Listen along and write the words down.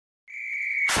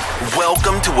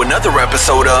Welcome to another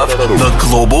episode of the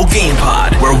Global Game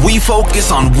Pod, where we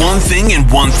focus on one thing and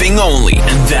one thing only,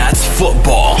 and that's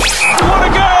football. What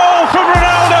a goal from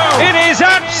Ronaldo! It is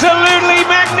absolutely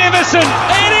magnificent!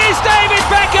 It is David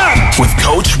Beckham! With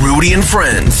Coach Rudy and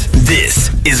friends, this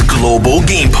is Global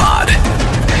Game Pod.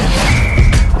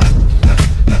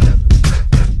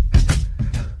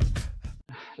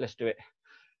 Let's do it.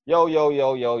 Yo,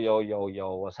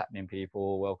 what's happening,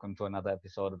 people? Welcome to another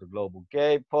episode of the Global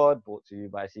Game Pod, brought to you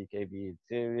by CKB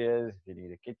Interiors. If you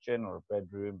need a kitchen or a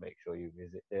bedroom, make sure you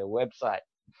visit their website.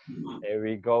 Here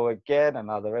we go again,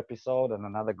 another episode and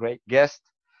another great guest.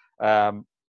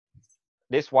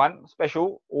 This one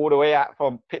special, all the way out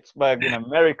from Pittsburgh in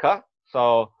America.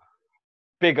 So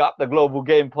big up the Global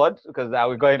Game Pod, because now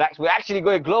we're actually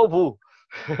going global.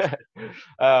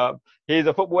 He's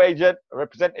a football agent, a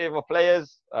representative of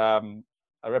players, a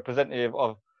representative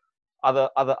of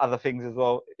other things as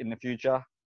well in the future.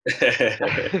 He's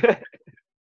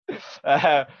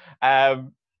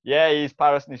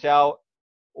Parus Niscahl,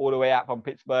 all the way out from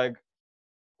Pittsburgh.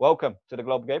 Welcome to the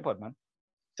Global Game Pod, man.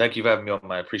 Thank you for having me on,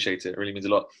 man. I appreciate it. It really means a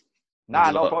lot.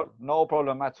 No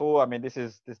problem at all. I mean, this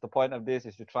is the point of this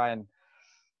is to try and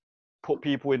put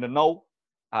people in the know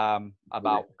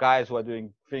about guys who are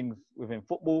doing things within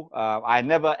football. I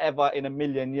never ever in a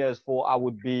million years thought I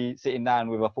would be sitting down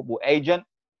with a football agent.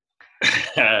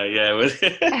 But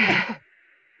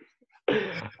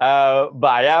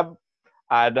I am,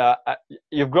 and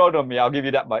you've grown on me. I'll give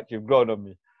you that much. You've grown on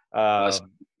me. I've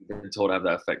been told to have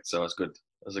that effect, so that's good.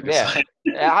 That's a good sign.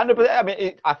 100%. I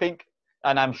mean, I think,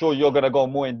 and I'm sure you're gonna go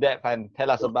more in depth and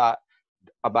tell us about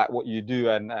what you do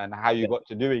and how you got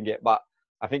to doing it. But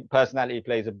I think personality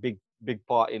plays a big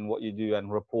part in what you do,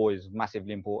 and rapport is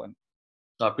massively important.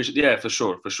 I appreciate. Yeah, for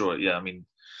sure. Yeah, I mean,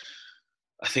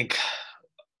 I think,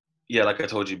 like I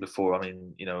told you before, I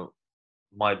mean,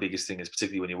 my biggest thing is,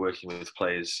 particularly when you're working with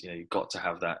players, you've got to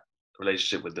have that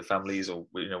relationship with the families or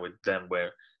with them,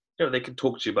 where they can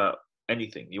talk to you about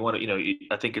anything you want to.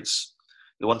 I think it's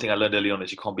the one thing I learned early on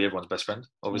is you can't be everyone's best friend.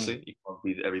 Obviously, you can't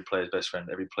be every player's best friend.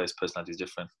 Every player's personality is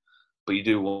different, but you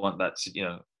do want that.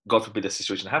 God forbid the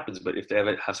situation happens, but if they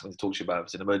ever have something to talk to you about, if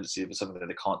it's an emergency, if it's something that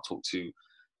they can't talk to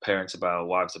parents about,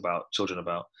 wives about, children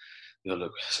about,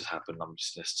 look, this has happened, I'm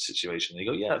just in this situation. And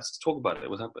you go, yeah, let's talk about it.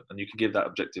 What happened? And you can give that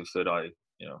objective third eye,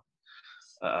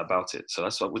 about it. So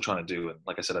that's what we're trying to do. And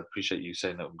like I said, I appreciate you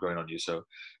saying that I'm growing on you. So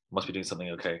must be doing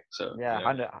something okay. So yeah,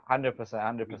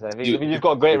 100%. You've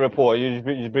got a great rapport.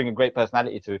 You bring a great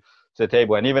personality to the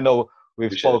table. And even though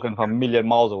we've spoken from a million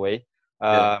miles away,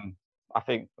 I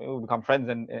think we'll become friends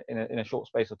in a short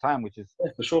space of time, which is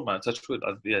for sure, man. Touch wood.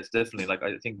 It's definitely like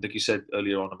I think, like you said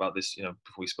earlier on about this.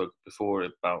 Before we spoke before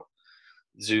about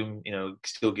Zoom.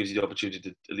 Still gives you the opportunity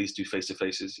to at least do face to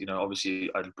faces.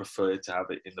 Obviously, I'd prefer to have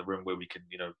it in the room where we can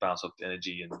bounce off the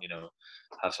energy and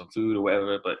have some food or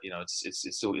whatever. But it's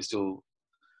still the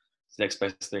next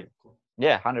best thing.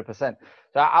 Yeah, 100%.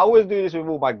 So I always do this with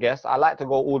all my guests. I like to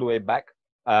go all the way back,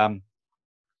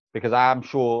 because I'm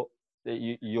sure that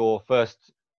your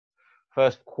first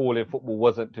call in football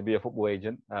wasn't to be a football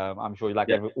agent. I'm sure,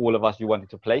 all of us, you wanted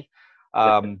to play.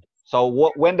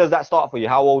 So when does that start for you?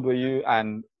 How old were you,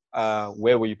 and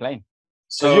where were you playing?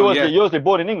 So you were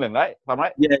born in England, right? If I'm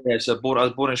right? Yeah. So I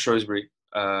was born in Shrewsbury.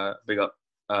 Big up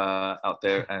out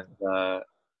there, and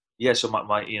So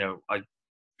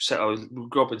I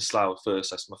grew up in Slough first.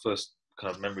 That's my first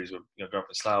kind of memories of growing up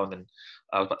in Slough, and then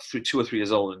I was about 2 or 3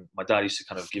 years old, and my dad used to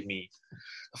kind of give me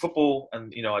a football,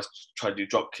 and I tried to do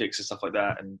drop kicks and stuff like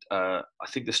that. And I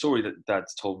think the story that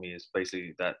Dad's told me is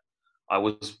basically that I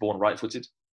was born right-footed,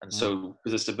 and so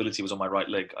because the stability was on my right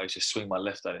leg, I used to swing my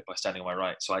left at it by standing on my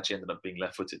right. So I actually ended up being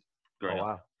left-footed growing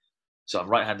up. So I'm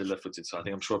right-handed, left-footed. So I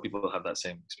think I'm sure people will have that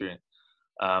same experience.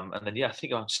 And then I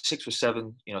think around 6 or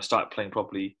 7, I started playing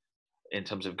properly in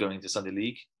terms of going to Sunday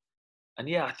League. And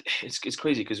it's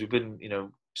crazy because we've been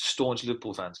staunch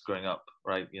Liverpool fans growing up,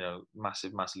 right?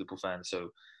 Massive Liverpool fans. So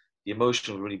the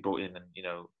emotion was really brought in, and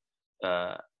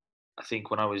I think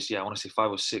when I was I want to say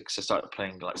 5 or 6, I started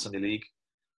playing like Sunday League,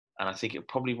 and I think it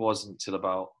probably wasn't until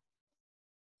about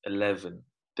 11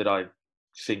 that I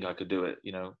think I could do it.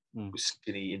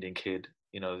 Skinny Indian kid,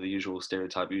 the usual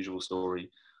stereotype, usual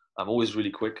story. I'm always really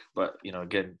quick, but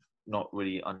again, not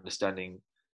really understanding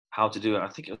how to do it. I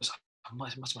think it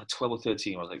must have been 12 or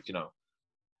 13. I was like,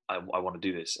 I want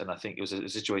to do this. And I think it was a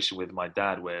situation with my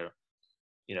dad where,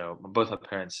 both my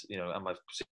parents, and my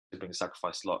siblings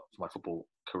sacrificed a lot for my football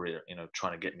career,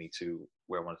 trying to get me to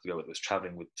where I wanted to go. Whether it was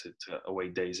traveling to away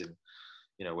days in,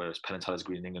 whether it's Penn and Tyler's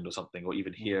Green in England or something, or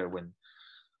even here when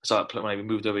So when I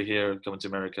moved over here, coming to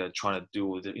America, trying to do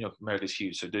all the, America's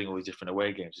huge, so doing all these different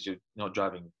away games, you're not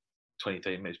driving 20,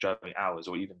 30 minutes, driving hours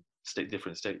or even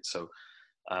different states. So,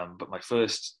 but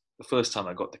the first time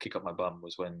I got the kick up my bum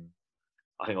was when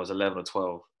I think I was 11 or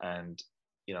 12, and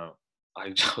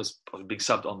I was being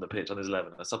subbed on the pitch. I was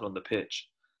 11. I subbed on the pitch,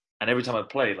 and every time I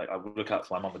played, like I would look out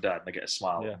for my mom and dad, and I get a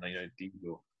smile, and the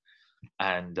usual.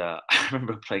 And I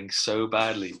remember playing so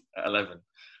badly at 11,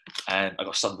 and I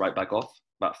got subbed right back off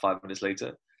about 5 minutes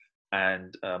later.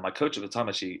 And my coach at the time,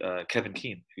 actually, Kevin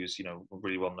Keane, who's a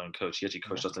really well-known coach, he actually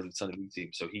coached us in the Sunday League team,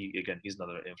 so he's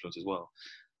another influence as well.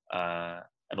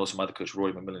 And also my other coach,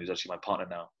 Roy McMillan, who's actually my partner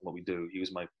now in what we do. He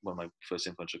was one of my first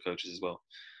influential coaches as well.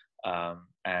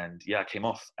 And I came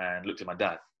off and looked at my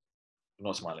dad,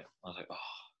 not smiling. I was like,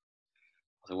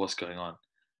 what's going on?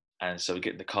 And so we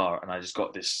get in the car, and I just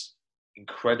got this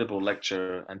incredible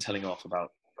lecture and telling off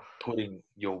about putting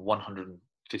your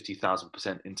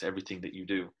 150,000% into everything that you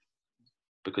do,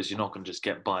 because you're not going to just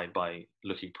get by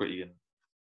looking pretty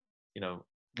and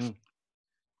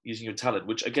using your talent,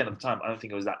 which again at the time I don't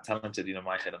think I was that talented. In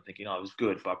my head I'm thinking I was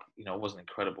good, but I wasn't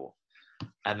incredible.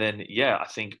 And then I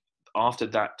think after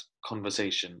that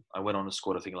conversation I went on and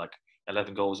scored I think like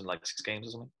 11 goals in like 6 games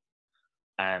or something,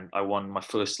 and I won my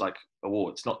first like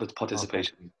awards, not the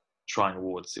participation trying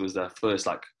awards. It was their first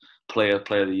like player of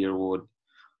the year award,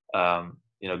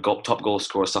 top goal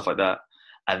scorer, stuff like that.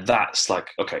 And that's like,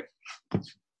 okay, all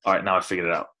right, now I figured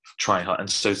it out, trying hard. And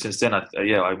so since then I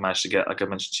managed to get, like I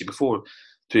mentioned to you before,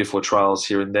 3 or 4 trials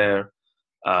here and there.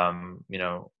 I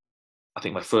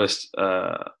think my first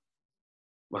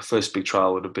big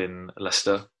trial would have been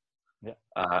Leicester,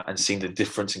 and seeing the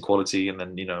difference in quality. And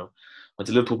then went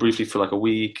to Liverpool briefly for like a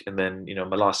week, and then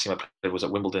my last team I played was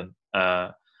at Wimbledon.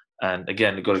 And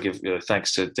again, I've got to give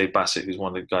thanks to Dave Bassett, who's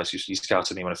one of the guys who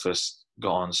scouted me when I first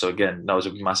got on. So again, that was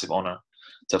a massive honour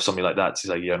to have somebody like that to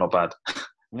say, not bad.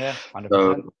 Yeah,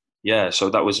 100%. So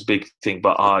that was a big thing.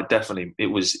 But definitely, it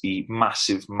was a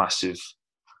massive, massive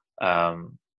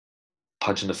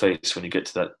punch in the face when you get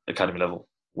to that academy level.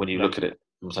 When you look at it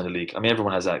from the league, I mean,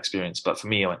 everyone has that experience, but for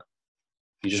me, I went,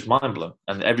 you're just mind blown,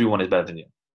 and everyone is better than you.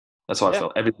 That's how I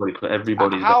felt.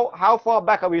 Everybody. How far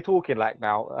back are we talking? Like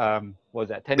now, was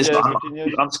that 10 years, 15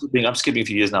 years? I'm skipping a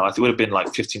few years now. I think it would have been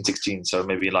like 15, 16, so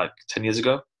maybe like 10 years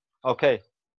ago. Okay.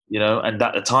 And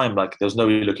at the time, like there was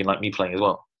nobody looking like me playing as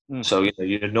well. So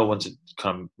you had no one to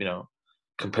come,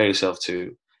 compare yourself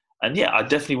to. And I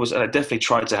definitely was, and I definitely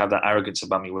tried to have that arrogance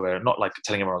about me, where not like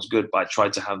telling everyone I was good, but I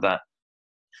tried to have that,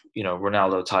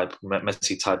 Ronaldo type,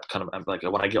 Messi type kind of, like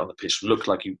when I get on the pitch, look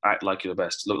like you, act like you're the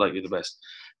best, look like you're the best.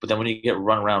 But then when you get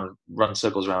run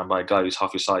circles around by a guy who's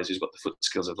half your size, who's got the foot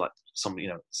skills of like somebody,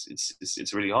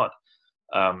 it's really hard.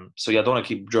 So I don't want to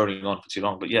keep droning on for too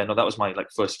long. But that was my like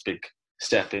first big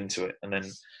step into it. And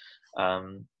then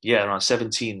around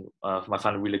 17, my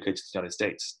family relocated to the United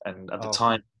States, and at the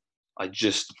time, I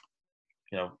just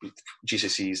with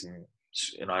GCSEs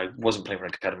and I wasn't playing for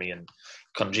an academy, and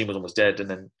kind of dream was almost dead. And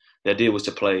then the idea was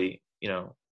to play,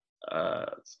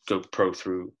 go pro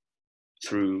through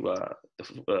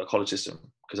the college system,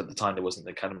 because at the time there wasn't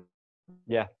the academy.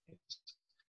 Yeah.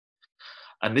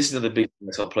 And this is another big thing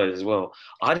I tell players as well.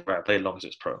 I didn't play as long as it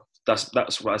was pro. That's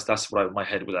what my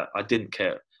head was at. I didn't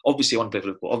care. Obviously, I want to play for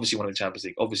Liverpool. Obviously, I want to win the Champions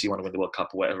League. Obviously, I want to win the World Cup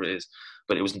or whatever it is.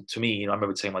 But it wasn't, to me, I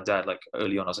remember telling my dad, like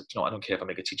early on, I was like, I don't care if I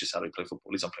make a teacher's salary, play football.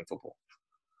 At least I'm playing football.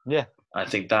 Yeah. I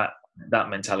think that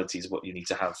mentality is what you need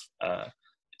to have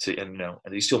and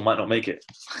you still might not make it,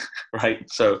 right?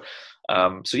 So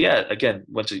again,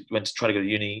 went to try to go to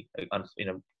uni,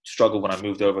 and struggled when I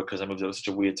moved over, because I moved over at such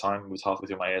a weird time. I was halfway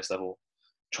through my AS level,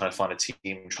 trying to find a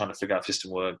team, trying to figure out if the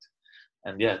system worked.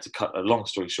 And to cut a long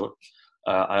story short,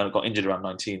 I got injured around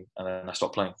 19, and then I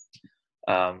stopped playing.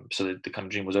 So the kind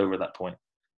of dream was over at that point.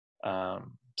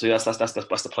 So that's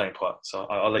the playing part. So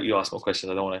I'll let you ask more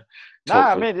questions. I don't want to.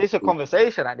 I mean, it's a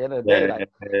conversation at the end of the day.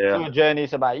 Your journey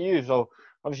is about you. So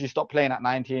obviously, you stopped playing at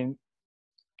 19.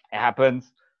 It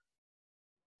happens.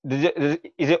 Is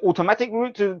it automatic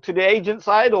route to the agent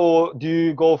side, or do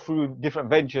you go through different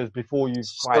ventures before you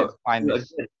find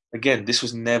this? Again, this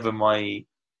was never my.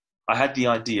 I had the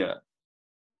idea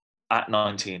at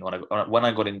 19 when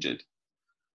I got injured.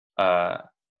 That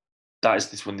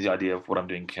is when the idea of what I'm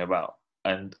doing came about.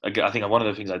 And again, I think one of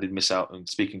the things I did miss out in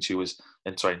speaking to was,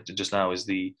 just now, is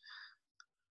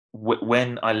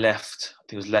when I left, I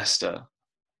think it was Leicester,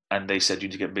 and they said you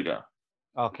need to get bigger.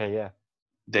 Okay, yeah.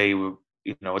 They were, I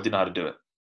didn't know how to do it.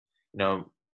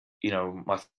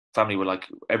 My family were like,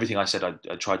 everything I said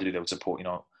I tried to do, they would support, and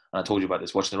I told you about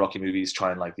this, watching the Rocky movies,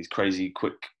 trying like these crazy,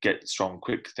 quick, get strong,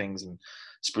 quick things, and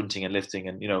sprinting and lifting,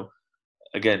 and,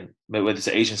 again, whether it's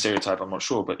an Asian stereotype, I'm not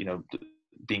sure, but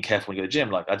being careful when you go to the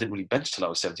gym. Like I didn't really bench till I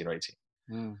was 17 or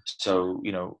 18. So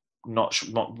not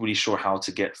really sure how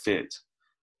to get fit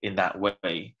in that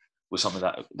way was something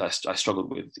that I struggled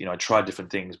with. I tried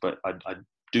different things, but I'd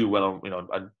do well on,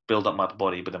 I'd build up my upper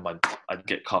body, but then I'd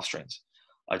get calf strains.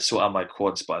 I'd sort out my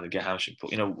quads, but I'd get hamstring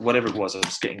pull. Whatever it was, there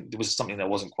was something that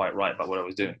wasn't quite right about what I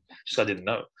was doing. Just I didn't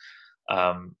know.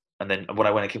 And then when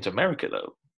I came to America,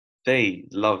 though, they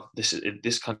love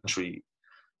this country.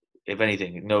 If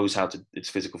anything, it knows it's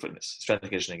physical fitness. Strength and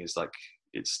conditioning is like,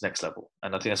 it's next level.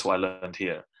 And I think that's what I learned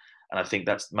here. And I think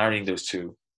that's marrying those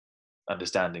two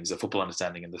understandings, the football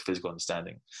understanding and the physical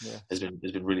understanding, has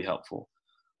been really helpful.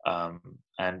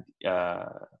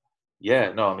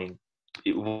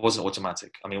 It wasn't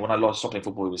automatic. I mean, when I stopped playing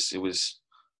football,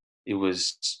 it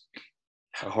was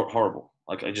horrible.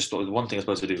 Like I just thought the one thing I was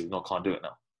supposed to do, can't do it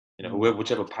now.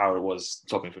 Whichever power it was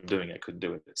stopping me from doing it, couldn't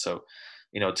do it. So,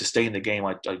 to stay in the game,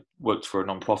 I worked for a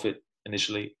non-profit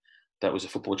initially. That was a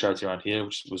football charity around here,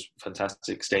 which was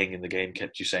fantastic. Staying in the game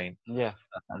kept you sane. Yeah.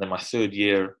 And then my third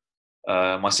year,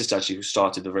 my sister actually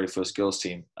started the very first girls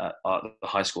team at the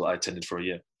high school I attended for a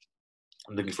year.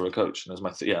 I'm looking for a coach, and it was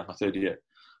my third year.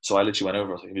 So I literally went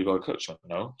over. I was like, "Have you got a coach?" I went,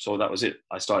 "No." So that was it.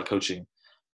 I started coaching,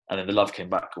 and then the love came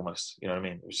back almost. You know what I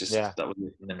mean? It was just that was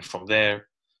it. And then from there,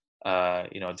 I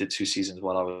did 2 seasons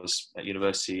while I was at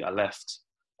university. I left,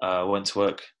 went to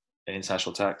work in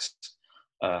international tax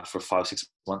for 5-6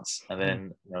 months, and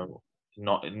then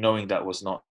not knowing that was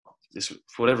not this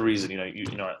for whatever reason.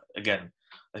 Again,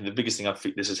 I think the biggest thing I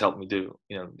think this has helped me do,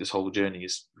 this whole journey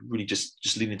is really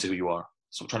just lean into who you are.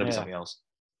 Stop trying to be something else.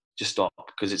 Just stop,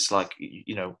 because it's like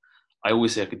I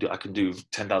always say I can do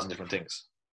 10,000 different things.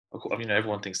 I mean,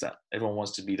 everyone thinks that. Everyone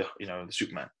wants to be the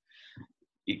Superman.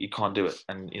 You can't do it,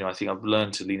 and I think I've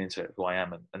learned to lean into who I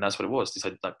am, and that's what it was. It's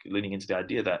like leaning into the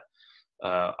idea that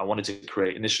I wanted to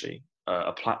create initially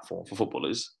a platform for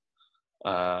footballers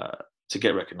to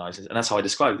get recognised, and that's how I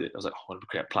described it. I was like, I wanted to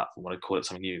create a platform. I wanted to call it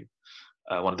something new.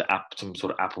 I wanted some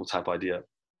sort of Apple type idea.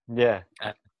 Yeah.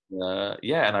 The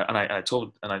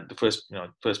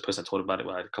first person I told about it,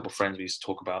 I had a couple of friends. We used to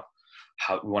talk about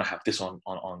how we want to have this on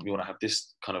we want to have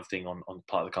this kind of thing on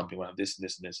part of the company. We want to have this and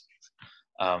this and this.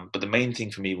 But the main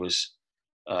thing for me was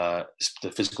the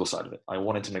physical side of it. I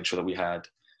wanted to make sure that we had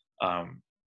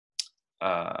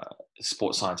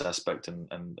sports science aspect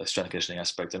and a strength and conditioning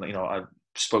aspect. And I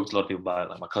spoke to a lot of people about it,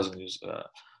 like my cousin who's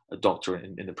a doctor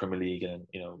in the Premier League, and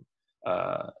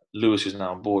Lewis, who's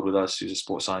now on board with us, who's a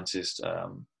sports scientist,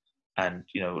 and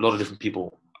a lot of different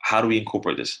people. How do we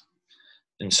incorporate this?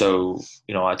 And so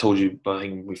I told you, I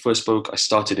think when we first spoke, I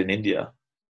started in India,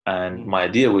 and my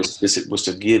idea was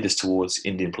to gear this towards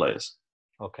Indian players.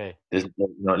 Okay.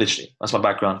 Literally, that's my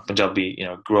background. Punjabi,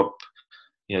 grew up,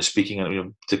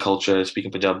 speaking the culture,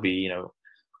 speaking Punjabi.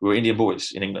 We were Indian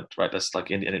boys in England, right? That's like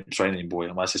an Australian boy,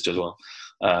 and my sister as well.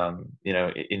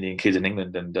 Indian kids in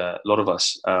England, and a lot of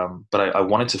us. But I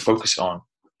wanted to focus on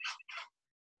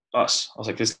us. I was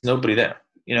like, there's nobody there,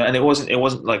 and it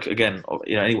wasn't like, again,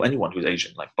 anyone who's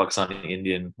Asian, like Pakistani,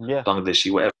 Indian,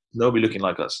 Bangladeshi, whatever. Nobody looking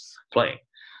like us playing.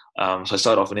 So I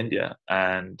started off in India,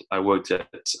 and I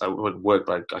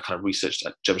kind of researched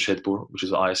at Jamshedpur, which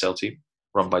is the ISL team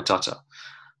run by Tata.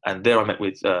 And there I met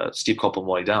with Steve Coppell and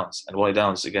Wally Downs. And Wally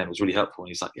Downs, again, was really helpful. And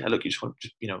he's like, yeah, look, you just want to,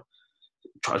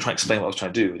 try and explain what I was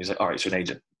trying to do. And he's like, all right, so an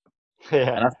agent.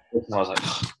 Yeah. And I was like,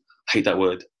 I hate that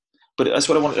word. But that's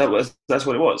what I wanted. That's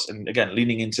what it was. And again,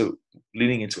 leaning into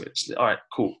it. All right,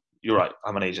 cool. You're right.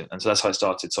 I'm an agent. And so that's how I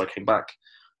started. So I came back,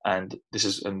 and the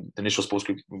Nischal Sports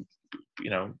Group,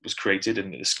 was created,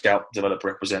 and the scout, develop,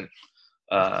 represent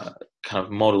kind of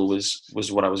model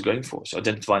was what I was going for. So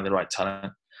identifying the right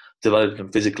talent, developing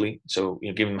them physically. So,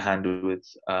 giving them a hand with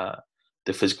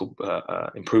the physical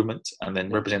improvement, and then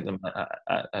represent them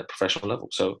at professional level.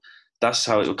 So that's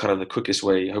how it was kind of the quickest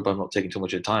way. I hope I'm not taking too much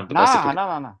of your time, but that's the quickest.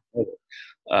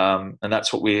 No. And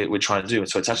that's what we're trying to do. And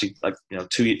so it's actually like, we're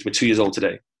 2 years old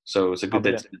today. So it's a good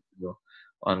day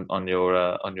on your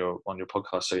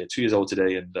podcast. So 2 years old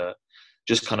today, and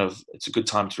just kind of, it's a good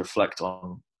time to reflect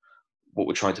on what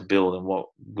we're trying to build and what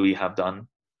we have done.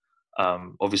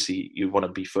 Obviously, you want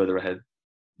to be further ahead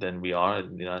than we are,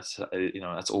 and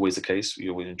that's always the case.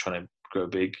 You're always trying to grow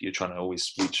big. You're trying to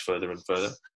always reach further and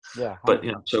further. Yeah. But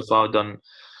so far I've done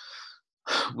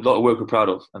a lot of work we're proud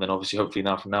of, and then obviously, hopefully,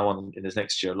 from now on in this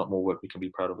next year, a lot more work we can be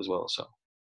proud of as well. So,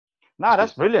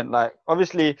 that's brilliant. Like,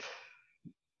 obviously,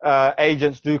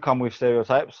 agents do come with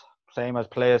stereotypes, same as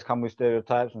players come with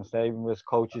stereotypes, and same as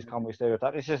coaches come with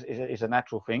stereotypes. It's a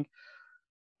natural thing.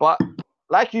 But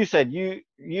like you said, you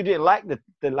didn't like the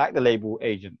label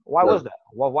agent. Why was that?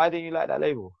 Why didn't you like that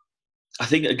label? I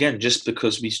think again, just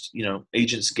because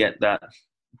agents get that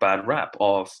bad rap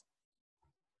of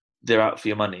they're out for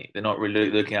your money. They're not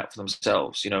really looking out for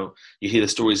themselves. You hear the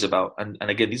stories about, and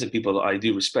again, these are people that I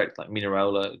do respect, like Mina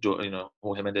Raiola,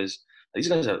 Jorge Mendes. These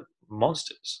guys are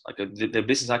monsters. Like their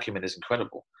business acumen is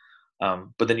incredible.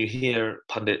 But then you hear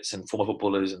pundits and former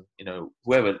footballers and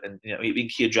whoever, and even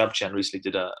Kia Drabchan recently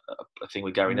did a thing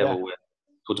with Gary Neville where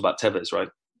he talked about Tevez, right?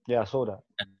 Yeah, I saw that.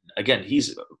 And again,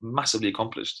 he's massively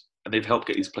accomplished, and they've helped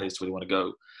get these players to where they want to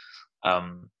go.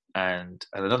 And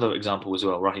another example as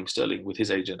well, Raheem Sterling with his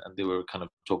agent, and they were kind of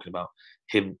talking about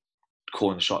him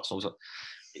calling the shots. And also,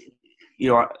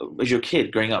 as you're a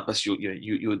kid growing up, that's and like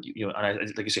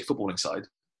you say, footballing side.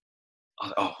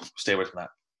 Oh, stay away from that.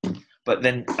 But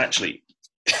then actually,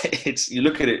 you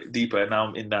look at it deeper, and now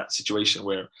I'm in that situation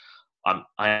where I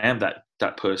am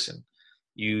that person.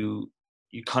 You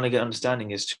kind of get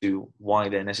understanding as to why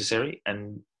they're necessary,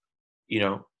 and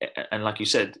and like you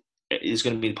said, it's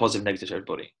going to be positive, negative to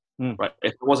everybody. Right?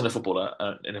 If I wasn't a footballer,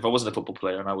 and if I wasn't a football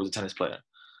player, and I was a tennis player,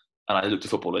 and I looked at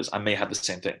footballers, I may have the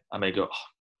same thing. I may go,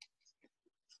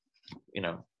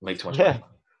 make too much money.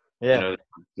 Yeah.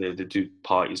 They do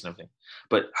parties and everything.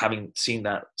 But having seen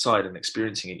that side and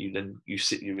experiencing it,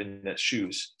 you're in their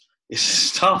shoes.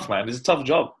 It's tough, man. It's a tough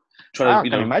job. I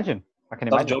can imagine.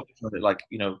 Job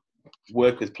to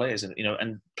work with players,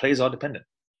 and players are dependent.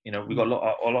 We've got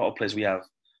a lot of players. We have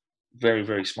very,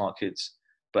 very smart kids.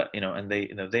 But and they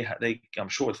I'm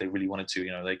sure if they really wanted to,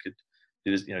 they could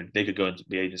do this. They could go and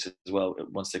be agents as well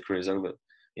once their career is over.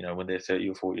 When they're 30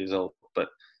 or 40 years old. But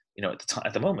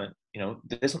at the moment,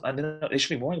 they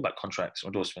should be worrying about contracts or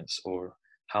endorsements or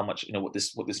how much what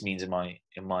this means in my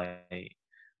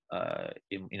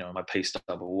pay stub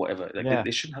or whatever.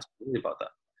 They shouldn't have to worry about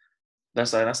that.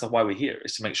 That's why we're here,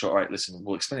 is to make sure. All right, listen,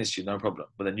 we'll explain this to you, no problem.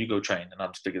 But then you go train, and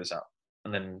I'll just figure this out.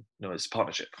 And then it's a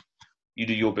partnership. You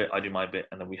do your bit, I do my bit,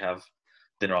 and then we have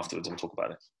dinner afterwards and we'll talk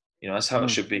about it. That's how it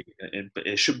should be.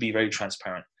 It should be very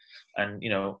transparent. And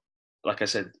like I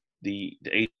said, the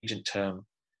agent term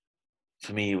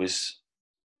for me was,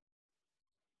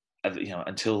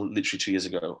 until literally 2 years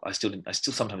ago, I still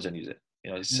sometimes don't use it.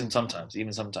 Sometimes I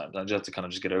just have to kind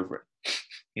of just get over it.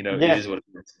 It is what it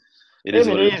is. It is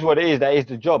what it is. That is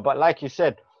the job. But like you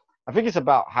said, I think it's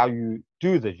about how you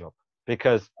do the job.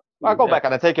 Because I go back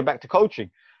and I take it back to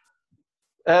coaching.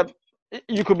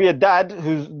 You could be a dad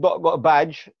who's not got a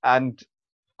badge and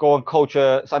go and coach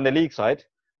a Sunday League side,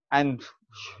 and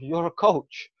you're a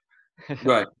coach.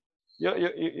 Right.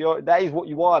 You're that is what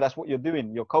you are. That's what you're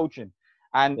doing. You're coaching,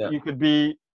 and you could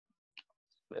be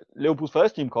Liverpool's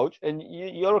first team coach, and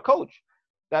you're a coach.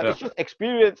 It's just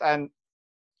experience and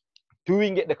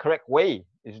doing it the correct way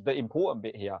is the important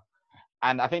bit here.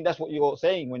 And I think that's what you're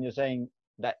saying when you're saying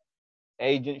that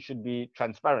agents should be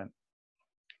transparent.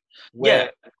 Yeah,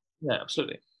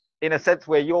 absolutely. In a sense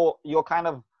where you're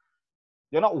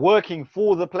not working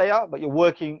for the player, but you're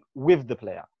working with the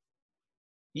player.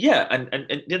 Yeah, and at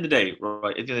the end of the day,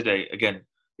 right? At the end of the day, again,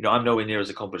 I'm nowhere near as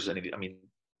accomplished as anything. I mean,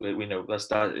 we know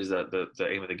that is the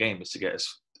aim of the game, is to get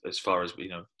as far as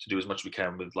to do as much as we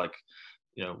can with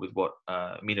with what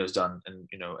Mino's done, and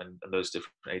and those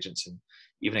different agents, and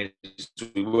even agents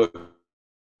we work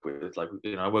with.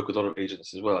 I work with a lot of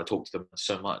agents as well. I talk to them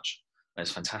so much. And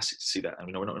it's fantastic to see that. I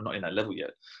mean, we're not in that level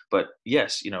yet. But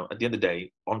yes, at the end of the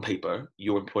day, on paper,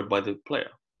 you're employed by the player.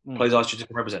 Players ask you to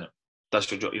represent him. That's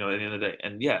your job, at the end of the day.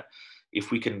 And yeah, if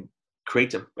we can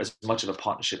create as much of a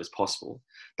partnership as possible,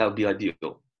 that would be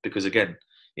ideal. Because again,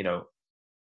 there are,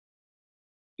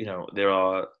 there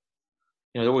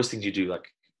are always things you do like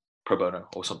pro bono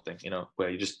or something, where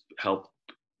you just help.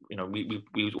 We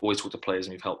always talk to players,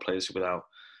 and we've helped players without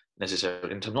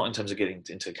necessarily, not in terms of getting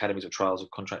into academies or trials or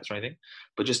contracts or anything,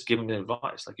 but just giving them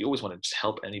advice. Like, you always want to just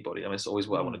help anybody. I mean, it's always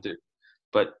what I want to do.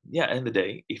 But yeah, at the end of the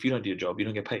day, if you don't do your job, you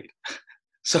don't get paid.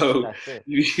 So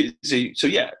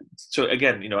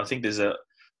again, I think there's and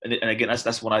again,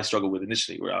 that's what I struggled with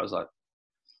initially, where I was like,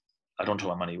 I don't talk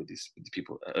about money with these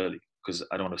people early because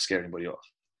I don't want to scare anybody off.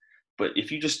 But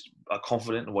if you just are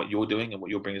confident in what you're doing and what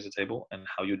you're bringing to the table and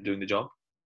how you're doing the job,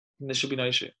 then there should be no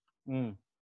issue.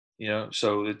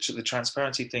 So the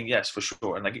transparency thing, yes, for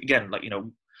sure. And again,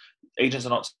 agents are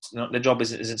not, their job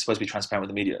isn't supposed to be transparent with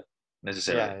the media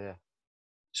necessarily. Yeah.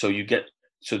 So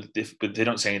but they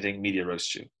don't say anything, media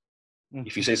roasts you.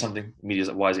 If you say something, media's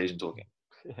like, why is the agent talking?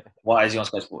 Why is he on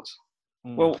Sky Sports?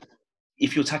 Well,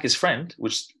 if you attack his friend,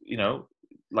 which,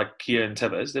 like Kia and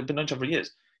Tevez, they've been known each other for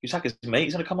years. You attack his mate,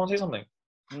 he's going to come on and say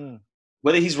something.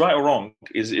 Whether he's right or wrong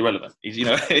is irrelevant. You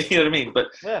know what I mean? But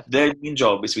their main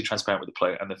job is to be transparent with the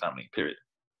player and the family, period.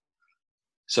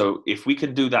 So if we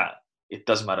can do that, it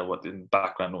doesn't matter what the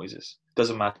background noise is. It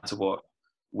doesn't matter what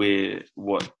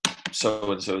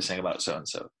so and so is saying about so and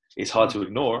so. It's hard to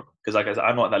ignore because, like I said,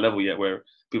 I'm not at that level yet where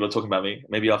people are talking about me.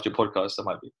 Maybe after your podcast, I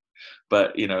might be,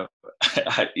 but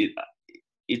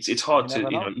it's hard to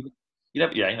you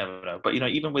never know. But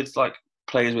even with like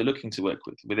players we're looking to work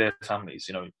with their families,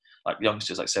 like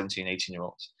youngsters, like 17,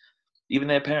 18-year-olds, even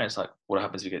their parents, like, what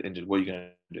happens if you get injured? What are you going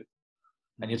to do?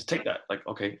 And you have to take that, like,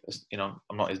 okay, I'm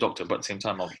not his doctor, but at the same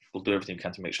time, we'll do everything we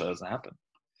can to make sure that doesn't happen.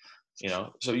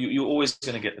 So you're always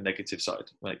going to get the negative side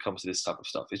when it comes to this type of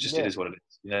stuff. It's just, it is what it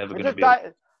is. You're never going to be.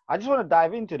 I just want to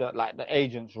dive into the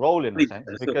agent's role in a sense,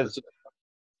 because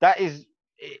that is,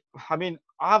 I mean,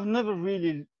 I've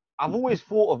always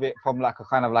thought of it from like a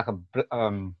kind of like a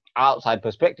outside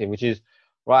perspective, which is,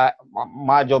 right,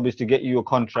 my job is to get you a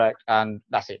contract and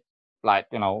that's it. Like,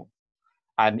 and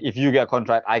if you get a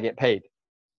contract, I get paid.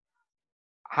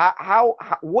 How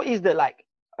what is the like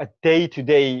a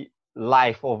day-to-day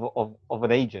life of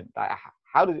an agent? Like,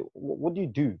 what do you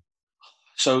do?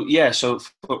 So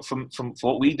from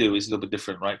what we do is a little bit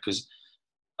different, right? Because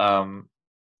most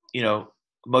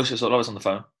of us on the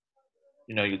phone.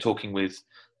 You're talking with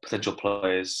potential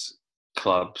players,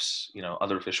 clubs,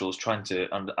 other officials, trying to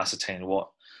ascertain what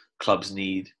clubs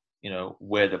need,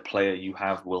 where the player you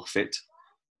have will fit,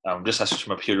 just as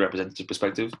from a purely representative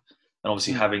perspective. And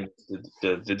obviously having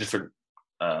the different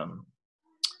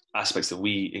aspects that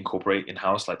we incorporate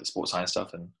in-house, like the sports science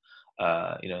stuff and,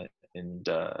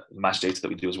 match data that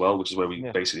we do as well, which is where we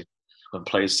basically, when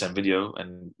players send video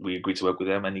and we agree to work with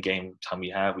them, any game time we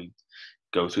have, we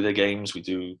go through their games, we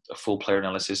do a full player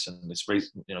analysis, and it's very,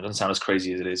 it doesn't sound as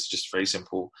crazy as it is, just very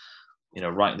simple,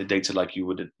 writing the data like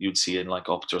you'd see in like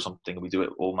Opta or something. We do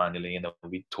it all manually, and then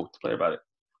we talk to the player about it.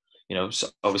 So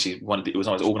obviously it was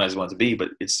not as organized as we wanted to be, but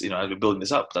it's, as we're building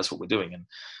this up, that's what we're doing. And,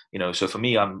 so for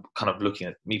me, I'm kind of looking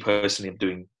at me personally, I'm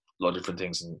doing a lot of different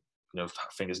things and,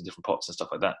 fingers in different pots and stuff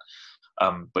like that.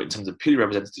 But in terms of the purely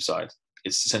representative side,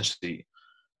 it's essentially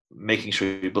making sure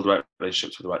you build the right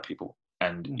relationships with the right people.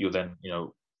 And you're then,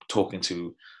 talking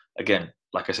to, again,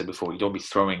 like I said before, you don't be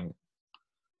throwing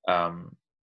all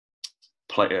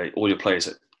your players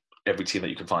at every team that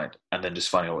you can find and then just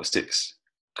finding out what sticks.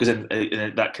 Because then you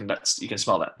can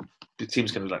smell that. The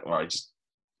team's going to be like, all right, just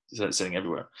sitting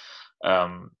everywhere.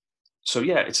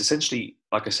 It's essentially,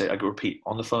 like I say, I repeat,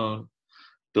 on the phone,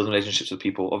 building relationships with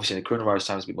people. Obviously, in the coronavirus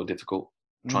time, it's a bit more difficult,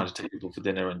 trying to take people for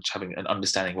dinner and having and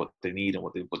understanding what they need and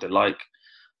what they like.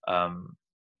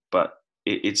 But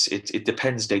it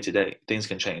depends day to day. Things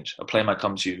can change. A player might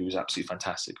come to you who's absolutely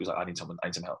fantastic, who's like, I need some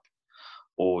help.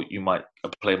 Or a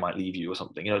player might leave you or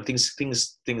something.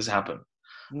 Things happen.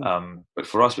 But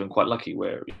for us, we've been quite lucky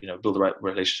where, build the right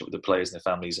relationship with the players and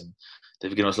their families, and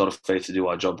they've given us a lot of faith to do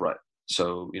our job right.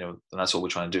 So, and that's what we're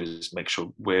trying to do, is make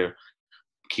sure we're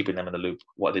keeping them in the loop,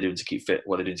 what they're doing to keep fit,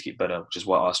 what they're doing to keep better, which is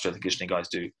what our strength and conditioning guys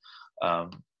do,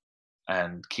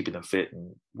 and keeping them fit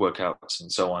and workouts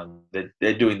and so on.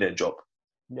 They're doing their job.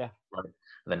 Yeah. Right. And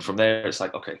then from there, it's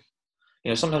like, okay,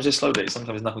 sometimes there's slow days,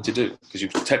 sometimes there's nothing to do because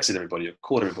you've texted everybody, you've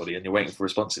called everybody, and you're waiting for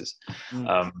responses.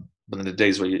 But then the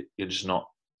days where you're just not,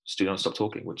 you don't stop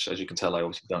talking, which, as you can tell, I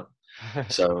obviously don't.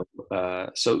 So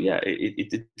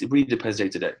it really depends day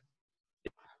to day.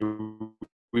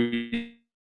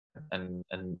 And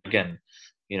again,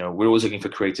 we're always looking for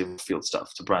creative field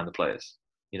stuff to brand the players.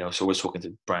 So we're talking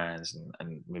to brands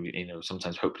and maybe,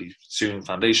 sometimes hopefully soon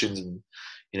foundations and,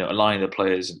 align the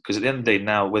players. Because at the end of the day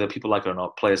now, whether people like it or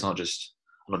not, players are not just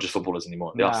footballers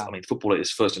anymore. They are, footballer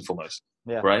is first and foremost,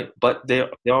 right? But they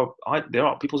are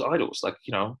people's idols. Like,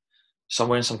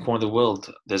 somewhere in some corner of the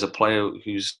world, there's a player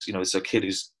who's, it's a kid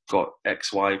who's got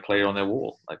XY player on their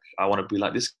wall. Like, I want to be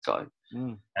like this guy.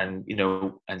 And,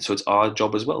 and so it's our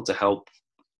job as well to help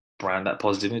brand that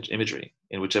positive imagery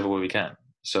in whichever way we can.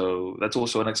 So that's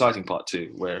also an exciting part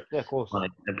too, where, of course.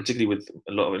 And particularly with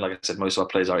a lot of, like I said, most of our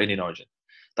players are Indian origin.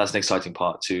 That's an exciting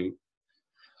part to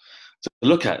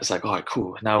look at. It's like, all right,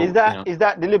 cool. Now, is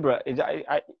that deliberate?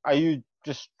 Are you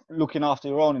just looking after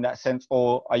your own in that sense,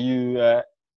 or are you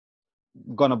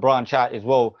gonna branch out as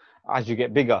well as you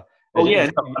get bigger? Was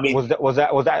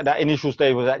that initial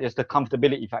stage? Was that just the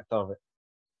comfortability factor of it?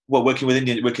 Well, working with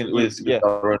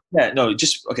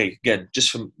just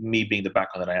from me being the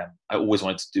background that I am, I always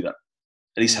wanted to do that,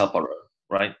 at least help our own,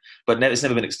 right? But it's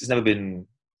never been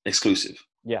exclusive.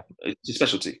 Yeah, it's a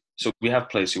specialty. So we have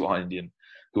players who are Indian,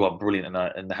 who are brilliant,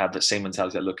 and they have the same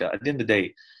mentality I look at. At the end of the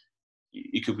day,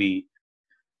 you could be,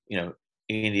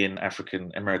 Indian,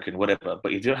 African, American, whatever.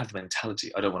 But if you don't have the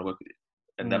mentality, I don't want to work with you.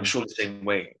 And I'm sure the same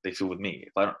way they feel with me.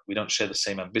 If we don't share the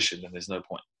same ambition, then there's no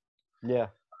point. Yeah.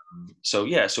 So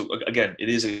again,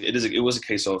 it was a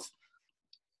case of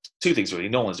two things really.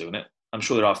 No one's doing it. I'm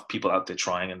sure there are people out there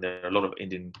trying, and there are a lot of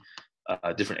Indian,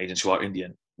 different agents who are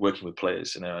Indian working with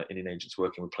players, and there are Indian agents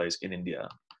working with players in India.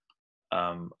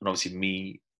 And obviously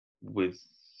me with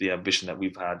the ambition that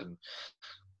we've had, and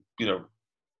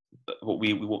what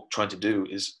we're trying to do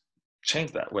is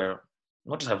change that, where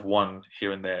not just have one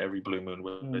here and there every blue moon,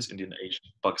 where there's Indian, Asian,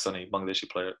 Pakistani, Bangladeshi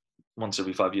player once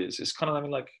every 5 years. It's kind of having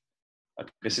like a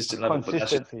consistent level.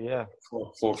 Consistency, but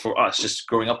that's for us, just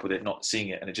growing up with it, not seeing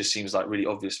it, and it just seems like really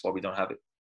obvious why we don't have it.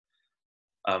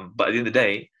 But at the end of the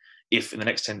day, if in the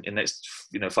next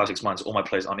 5-6 months all my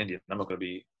players aren't Indian, I'm not going to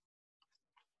be.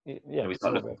 We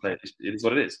start looking at players. It is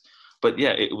what it is. But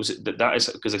yeah, it was that is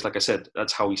because it's like I said,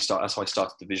 that's how I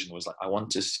started the vision. Was like I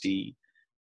want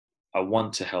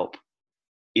to help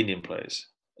Indian players.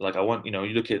 Like I want, you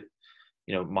look at,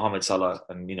 Mohamed Salah,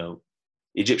 and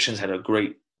Egyptians had a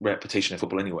great reputation in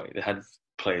football anyway. They had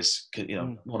players,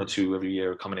 one or two every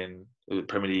year coming in the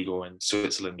Premier League or in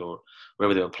Switzerland or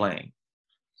wherever they were playing.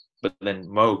 But then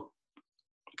Mo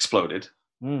exploded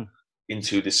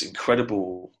into this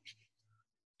incredible,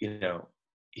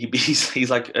 he's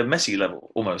like a Messi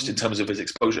level almost in terms of his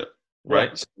exposure, right?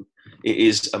 Yeah. So it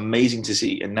is amazing to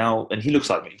see, and he looks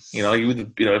like me.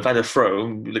 If I had a throw,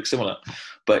 we look similar,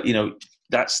 but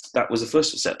that was the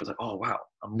first step. It's like, oh wow,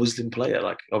 a Muslim player.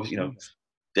 Like obviously,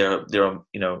 there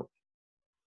are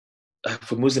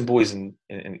for Muslim boys and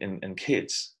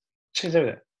kids, change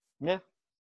everything. Yeah.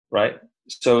 Right.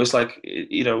 So it's like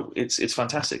it's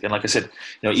fantastic, and like I said,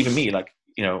 even me, like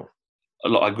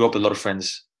I grew up with a lot of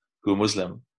friends who are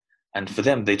Muslim, and for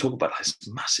them, they talk about it's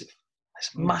massive.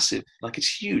 It's massive. Like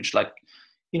it's huge. Like,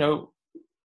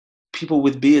 people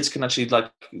with beards can actually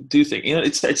like do things.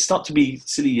 It's not to be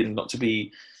silly and not to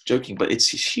be joking, but it's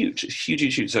huge. It's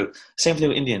huge. So same thing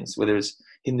with Indians, whether it's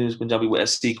Hindus, Punjabi, whatever,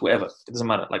 Sikh, whatever. It doesn't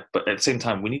matter. Like, but at the same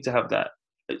time, we need to have that.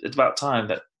 It's about time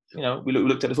that we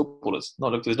looked at the footballers,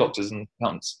 not looked at the doctors and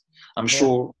accountants. I'm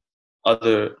sure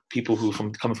other people who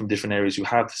coming from different areas who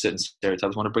have certain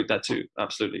stereotypes want to break that too.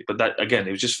 Absolutely. But that again,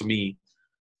 it was just for me.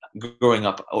 Growing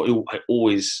up, I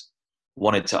always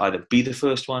wanted to either be the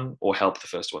first one or help the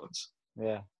first ones.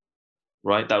 Yeah.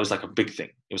 Right? That was like a big thing.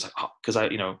 It was like, because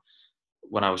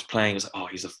when I was playing, it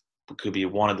was like, could be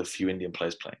one of the few Indian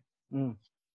players playing.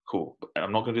 Cool. But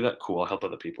I'm not going to do that. Cool. I'll help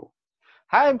other people.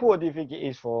 How important do you think it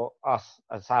is for us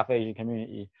as South Asian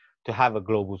community to have a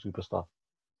global superstar?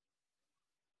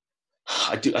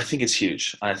 I do. I think it's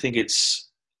huge. I think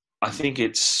it's. I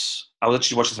was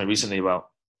actually watching something recently about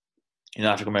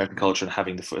African American culture and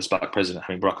having the first black president,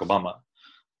 having Barack Obama,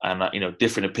 and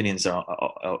different opinions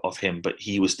of him, but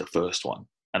he was the first one.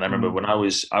 And I remember when I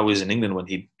was in England when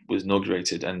he was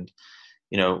inaugurated, and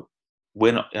I'm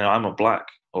not black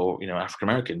or African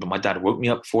American, but my dad woke me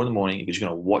up 4 a.m. He goes, "You're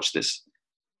gonna watch this."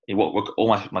 He woke all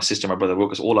my sister and my brother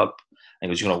woke us all up, and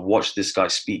he goes, "You're gonna watch this guy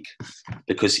speak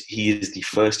because he is the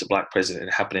first black president.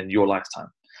 It happened in your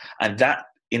lifetime," and that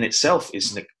in itself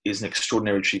is an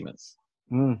extraordinary achievement.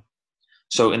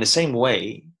 So in the same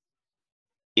way,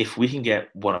 if we can get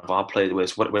one of our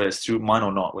players, whether it's through mine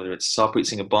or not, whether it's Sarpreet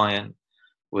Singh of Bayern,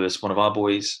 whether it's one of our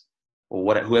boys,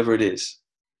 or whoever it is,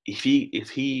 if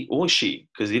he or she,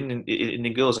 because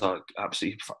Indian girls are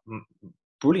absolutely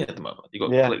brilliant at the moment. You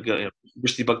got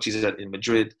Rishti Bagchi's in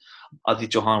Madrid. Aditi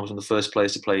Chauhan was one of the first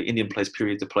players to play, Indian players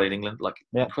period to play in England,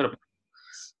 incredible.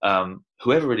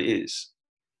 Whoever it is,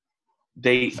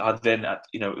 they are then at,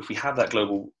 if we have that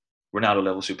global Ronaldo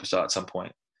level superstar at some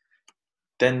point,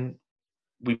 then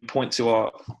we point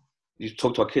to you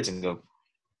talk to our kids and go,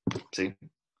 see,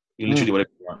 you literally do whatever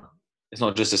you want. It's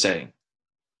not just a saying.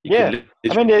 I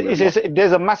mean,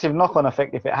 there's a massive knock-on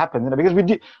effect if it happens, because we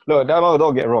do. Look,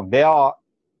 don't get it wrong. There are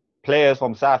players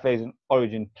from South Asian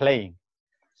origin playing.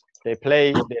 They're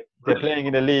playing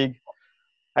in the league,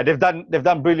 and they've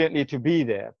done brilliantly to be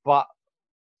there. But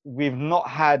we've not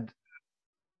had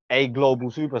a global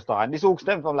superstar, and this all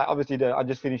stems from obviously I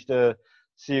just finished the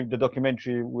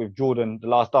documentary with Jordan, The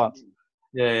Last Dance.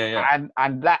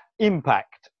 And that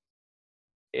impact,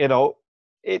 and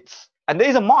there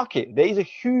is a market. There is a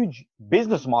huge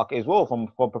business market as well from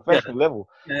professional level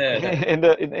in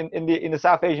the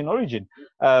South Asian origin.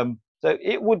 So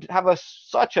it would have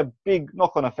such a big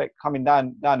knock-on effect coming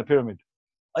down the pyramid.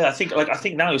 I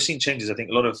think now you're seeing changes. I think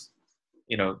a lot of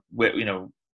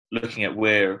looking at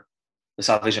where the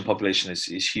South Asian population is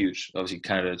huge. Obviously,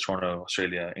 Canada, Toronto,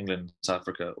 Australia, England, South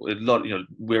Africa. A lot,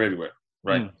 we're everywhere,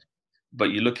 right?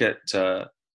 But you look at a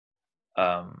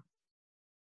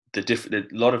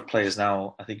lot of players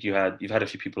now. I think you've had a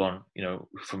few people on,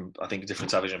 from I think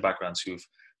different South Asian backgrounds who've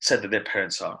said that their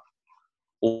parents are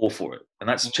all for it, and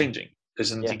that's changing.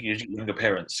 because I think younger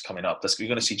parents coming up, you're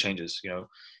going to see changes. You know,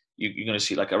 you're going to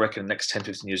see, like, I reckon, the next 10,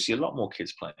 15 years, see a lot more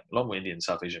kids playing, a lot more Indian,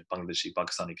 South Asian, Bangladeshi,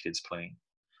 Pakistani kids playing,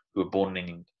 who are born in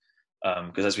England.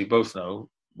 Because as we both know,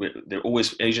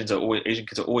 Asian kids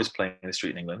are always playing in the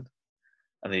street in England,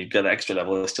 and then you get the extra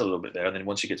level, they're still a little bit there, and then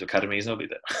once you get to academies, nobody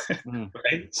there,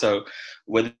 right? So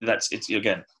whether it's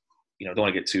again, you know, I don't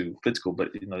want to get too political, but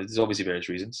you know, there's obviously various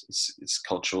reasons. It's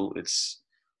cultural, it's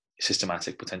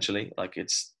systematic, potentially. Like,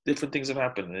 it's different things have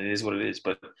happened, and it is what it is.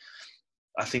 But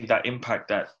I think that impact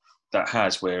that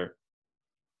has, where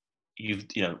you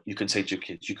can say to your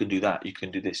kids, you can do that, you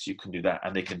can do this, you can do that,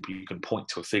 and you can point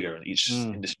to a figure in each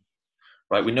industry,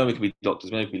 right? We know we can be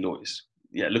doctors, we know we can be lawyers.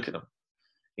 Yeah, look at them,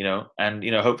 you know, and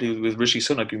you know, hopefully with Rishi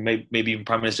Sunak, maybe even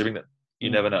Prime Minister of England.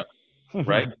 You never know,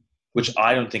 right? Which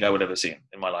I don't think I would ever see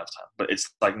in my lifetime. But it's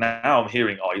like, now I'm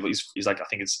hearing, he's like, I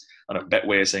think it's a bet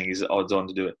way of saying he's odds on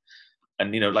to do it,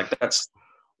 and you know, like, that's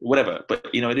whatever.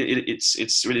 But you know,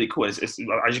 it's really cool. It's as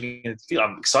you can feel,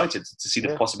 I'm excited to see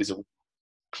the possibilities of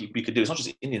we could do. It's not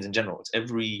just Indians in general. It's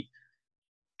every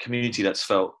community that's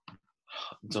felt,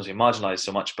 don't say marginalized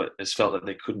so much, but has felt that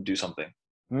they couldn't do something.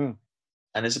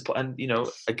 And you know,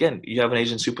 again, you have an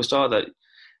Asian superstar that,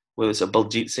 whether it's a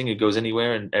Baljeet Singh who goes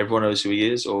anywhere and everyone knows who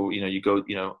he is, or you know, you go,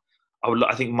 you know, I would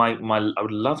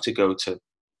love to go to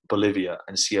Bolivia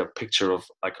and see a picture of,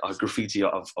 like, a graffiti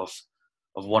of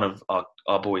one of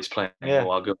our boys playing,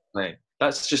 or our girls playing.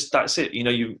 That's it. You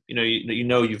know,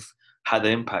 you've had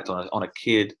an impact on a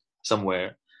kid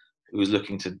somewhere who's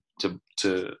looking to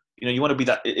you know, you want to be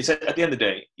that. It's at the end of the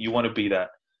day, you want to be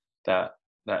that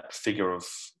figure of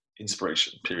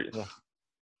inspiration. Period. Yeah.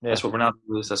 That's what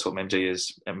Ronaldo is. That's what MJ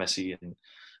is, and Messi, and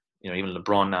you know, even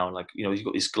LeBron now. Like, you know, you've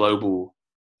got these global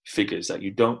figures that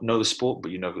you don't know the sport,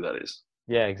 but you know who that is.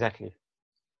 Yeah, exactly.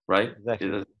 Right. Exactly.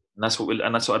 And that's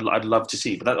what I'd love to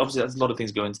see. But that, obviously, there's a lot of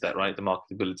things go into that, right? The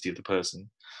marketability of the person,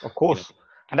 of course, you know.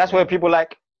 And that's where people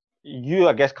like you,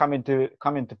 I guess, come into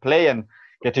play and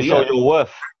get to show your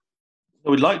worth.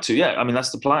 We'd like to, I mean,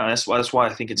 that's the plan. That's why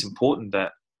I think it's important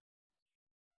that,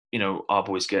 you know, our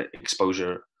boys get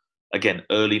exposure again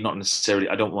early. Not necessarily.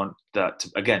 I don't want that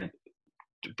to, again,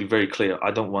 to be very clear,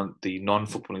 I don't want the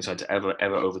non-footballing side to ever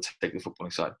overtake the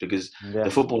footballing side, because the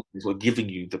football is what giving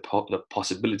you the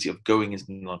possibility of going into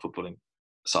the non-footballing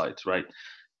side, right?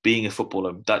 Being a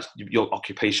footballer, that's your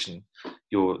occupation.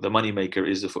 The money maker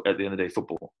is at the end of the day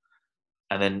football.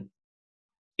 And then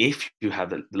if you have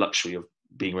the luxury of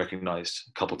being recognised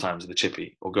a couple of times at the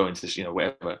Chippy or going to this, you know,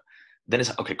 wherever, then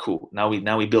it's okay, cool. Now we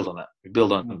build on that. We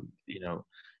build on, you know,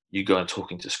 you go and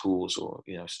talking to schools, or,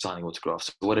 you know, signing autographs,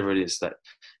 or whatever it is that,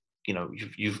 you know,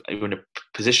 you're in a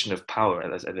position of power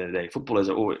at the end of the day. Footballers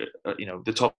are all, you know,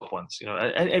 the top ones, you know,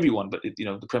 and everyone, but, you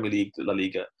know, the Premier League, the La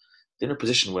Liga, they're in a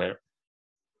position where,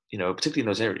 you know, particularly in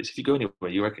those areas, if you go anywhere,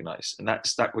 you're recognised, and that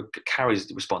carries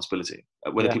the responsibility.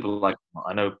 Whether people like,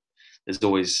 I know there's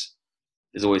always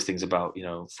things about, you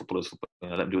know, footballers, you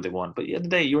know, let them do what they want, but at the end of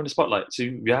the day, you're in the spotlight, so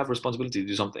you have a responsibility to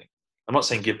do something. I'm not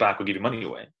saying give back or give your money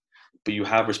away, but you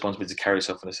have responsibility to carry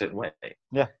yourself in a certain way.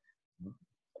 Yeah.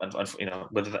 And you know,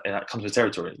 whether that comes with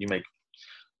territory, you make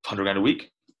 100 grand a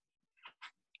week,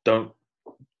 don't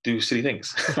do silly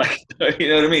things. Like, you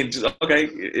know what I mean? Just, okay,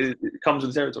 it comes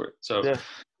with the territory. So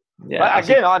but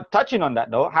again, touching on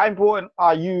that though, how important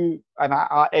are you and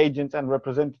our agents and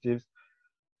representatives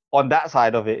on that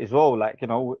side of it as well? Like, you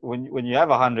know, when you have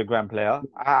a 100 grand player,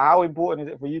 how important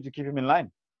is it for you to keep him in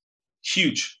line?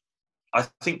 Huge. I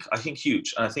think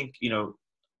huge. And I think, you know,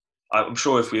 I'm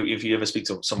sure if you ever speak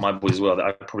to some of my boys as well, that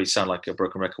I probably sound like a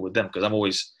broken record with them, because I'm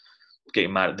always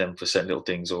getting mad at them for certain little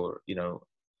things, or, you know,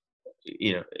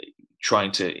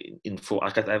 trying to inform.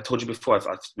 Like I've told you before,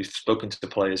 we've spoken to the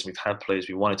players, we've had players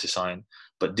we wanted to sign,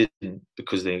 but didn't,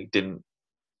 because they didn't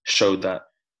show that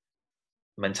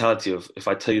mentality of, if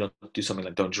I tell you not to do something,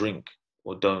 like don't drink,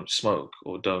 or don't smoke,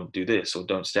 or don't do this, or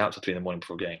don't stay out till 3 a.m.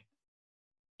 before a game.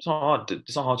 It's not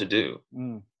hard to do.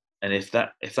 And if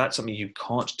that's something you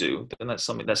can't do, then that's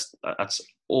something that's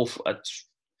awful.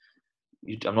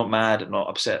 I'm not mad, I'm not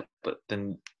upset, but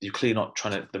then you're clearly not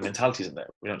trying to. The mentality isn't there.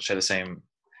 We don't share the same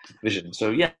vision. So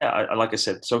like I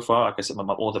said, so far, like I said,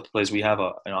 all the players we have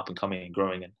are up and coming and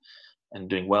growing and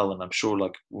doing well. And I'm sure,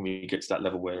 like, when we get to that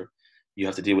level where you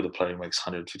have to deal with a player who makes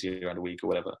 150 grand a week or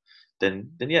whatever,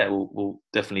 then we'll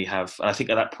definitely have. And I think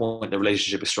at that point, the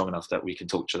relationship is strong enough that we can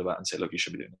talk to each other about and say, look, you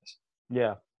should be doing this.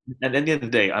 Yeah. And at the end of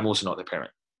the day, I'm also not their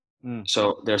parent.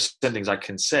 So there are certain things I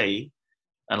can say,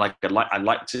 and like I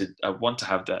want to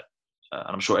have that, and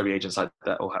I'm sure every agent's like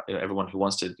that, or everyone who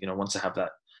wants to have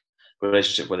that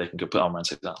relationship where they can go put arm around and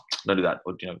say, no, don't do that,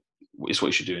 or, you know, it's what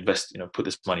you should do. Invest, put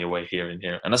this money away here and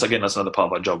here. And that's another part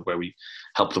of our job where we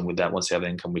help them with that. Once they have the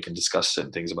income, we can discuss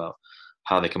certain things about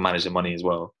how they can manage their money as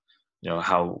well.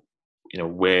 How,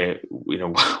 where,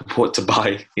 what to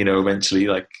buy, eventually,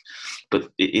 but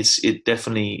it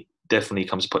definitely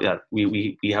comes,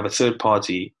 we have a third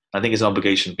party. I think it's an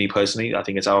obligation, me personally, I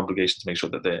think it's our obligation to make sure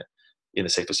that they're in the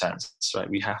safest hands, right?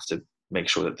 We have to make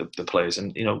sure that the players,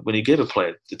 and, when you give a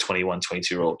player, the 21,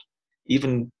 22-year-old,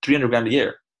 even 300 grand a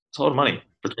year, it's a lot of money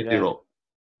for a 20-year-old,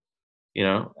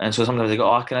 and so sometimes they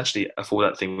go, I can actually afford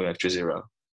that thing with extra zero.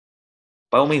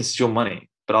 By all means, it's your money,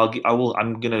 but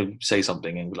I'm going to say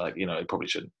something and be like, it probably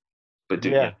shouldn't, but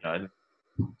do it.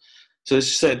 So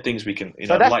there's certain things we can,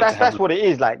 so that's what it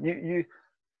is. Like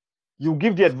you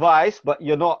give the advice, but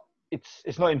you're not,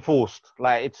 it's not enforced.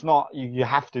 Like it's not, you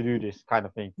have to do this kind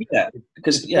of thing. Yeah.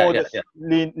 Because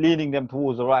leaning them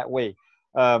towards the right way,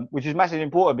 which is massively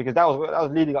important, because that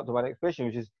was leading up to my next question,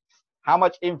 which is how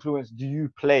much influence do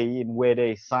you play in where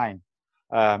they sign?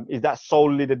 Is that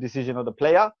solely the decision of the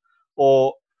player,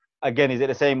 or again, is it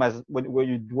the same as what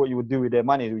you would do with their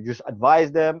money? You just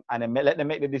advise them and then let them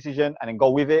make the decision and then go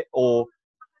with it, or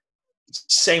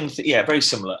same thing? Yeah, very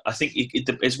similar. I think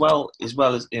it as well as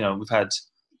we've had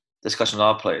discussion with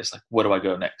our players, like, where do I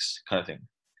go next, kind of thing.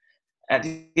 At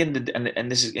the end of and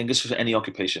this is for any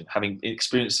occupation, having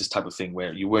experienced this type of thing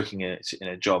where you're working in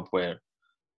a job where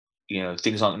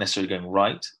things aren't necessarily going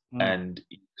right, and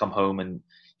you come home and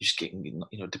you're just getting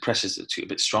depressed is a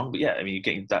bit strong, but yeah, I mean, you're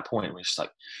getting to that point where it's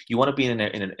like you want to be in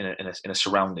a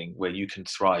surrounding where you can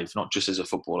thrive, not just as a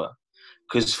footballer,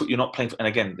 because you're not playing. And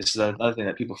again, this is another thing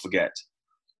that people forget: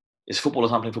 is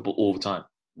footballers aren't playing football all the time.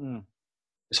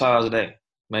 It's 5 hours a day,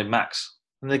 maybe max.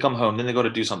 And they come home, then they got to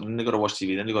do something, then they got to watch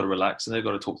TV, then they got to relax, then they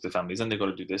got to talk to their families, then they got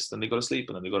to do this, then they got to sleep,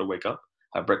 and then they got to wake up,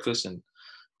 have breakfast, and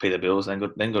pay their bills, and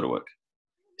then go to work.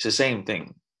 It's the same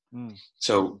thing.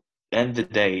 So at the end of the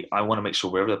day, I want to make sure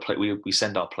wherever we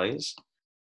send our players,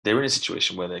 they're in a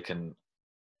situation where they can,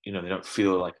 they don't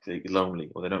feel like they're lonely,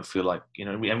 or they don't feel like,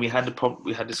 and we had the problem.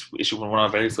 We had this issue with one of our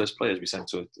very first players. We sent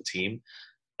to a team,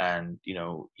 and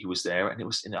he was there, and it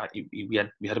was, we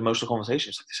had emotional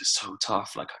conversations. Like, this is so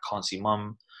tough. Like, I can't see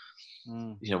mum.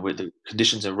 Where the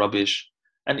conditions are rubbish,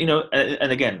 and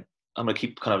and again, I'm gonna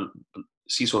keep kind of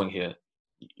seesawing here.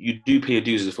 You do pay your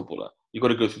dues as a footballer. You got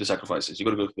to go through the sacrifices. You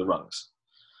got to go through the rungs.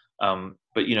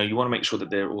 But you want to make sure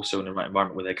that they're also in the right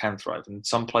environment where they can thrive. And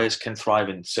some players can thrive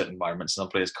in certain environments, and some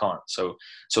players can't. So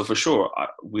for sure,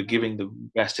 we're giving the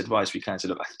best advice we can. So,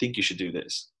 look, I think you should do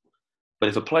this. But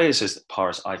if a player says,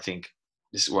 Parus, I think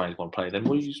this is where I want to play, then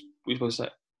what are you supposed to say?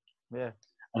 Yeah.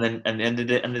 And then, at the end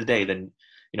of the day, then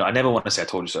I never want to say I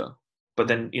told you so. But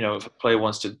then, if a player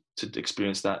wants to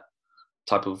experience that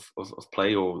type of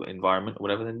play or environment or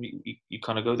whatever, then you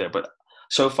kind of go there. But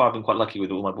so far, I've been quite lucky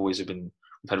with all my boys. We've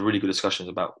had really good discussions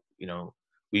about,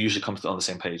 we usually come on the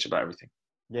same page about everything.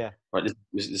 Yeah. Right.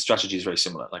 The strategy is very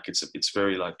similar. Like it's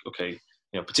very like, okay,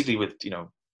 particularly with,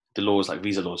 the laws, like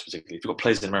visa laws, particularly. If you've got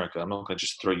players in America, I'm not going to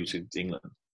just throw you to England.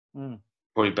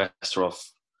 Probably better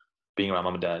off being around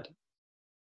mum and dad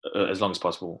as long as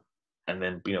possible. And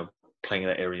then, playing in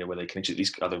that area where they can at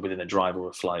least either within a drive or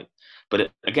a flight.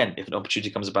 But again, if an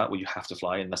opportunity comes about where you have to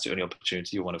fly and that's the only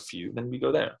opportunity, or one of few, then we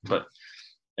go there. But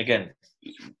again,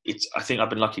 I think I've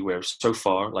been lucky where so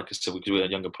far, like I said, we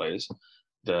have younger players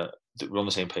that we're on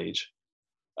the same page,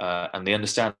 and they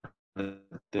understand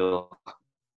that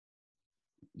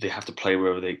they have to play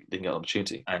wherever they can get an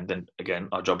opportunity. And then again,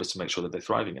 our job is to make sure that they're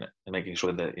thriving in it and making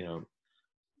sure that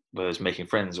whether it's making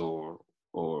friends or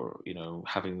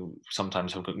having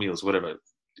sometimes home cooked meals, whatever,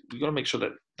 we got to make sure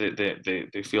that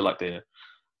they feel like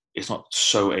it's not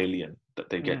so alien that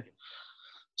they get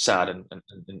sad and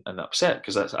upset,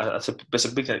 because that's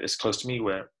a big thing that's close to me,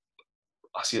 where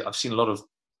I've seen a lot of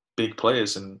big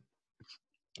players and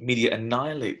media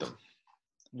annihilate them.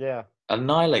 Yeah.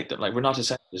 Annihilate them. Like Renato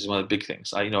Sanchez is one of the big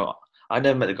things. I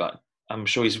never met the guy. I'm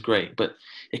sure he's great, but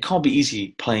it can't be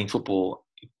easy playing football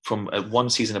from one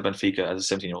season at Benfica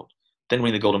as a 17-year-old, then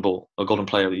winning the Golden Ball or Golden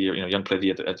Player of the Year, Young Player of the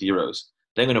Year at the Euros.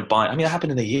 They're going to buy. I mean, that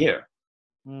happened in a year.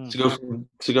 To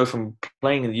go from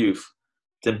playing in the youth,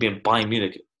 then being Bayern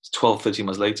Munich 12, 13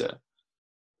 months later.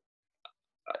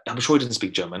 I'm sure he didn't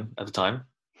speak German at the time.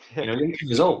 He's 18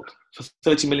 years old for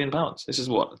 £30 million. This is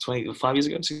what, 25 years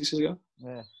ago, 6 years ago.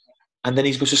 Yeah. And then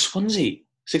he goes to Swansea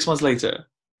 6 months later.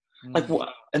 Like what?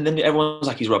 And then everyone's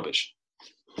like, he's rubbish.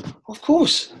 Of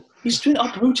course, he's been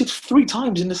uprooted 3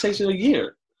 times in the space of a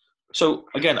year. So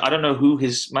again, I don't know who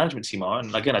his management team are,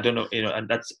 and again, I don't know,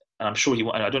 and I'm sure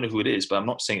I don't know who it is, but I'm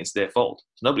not saying it's their fault.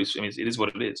 Nobody's. I mean, it is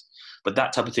what it is. But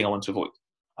that type of thing I want to avoid.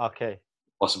 Okay.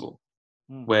 Possible,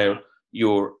 where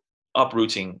you're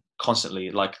uprooting constantly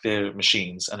like they're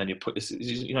machines, and then you put this,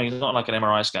 you know, you're not like an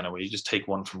MRI scanner where you just take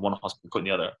one from one hospital, put in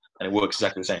the other, and it works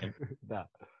exactly the same. Nah.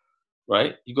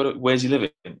 Right? You got to, where's he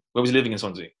living? Where was he living in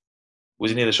Swansea?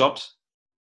 Was he near the shops?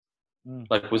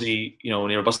 Like, was he, you know,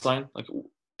 near a bus line? Like,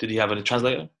 did he have a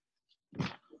translator?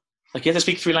 Like, you have to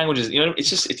speak 3 languages. You know,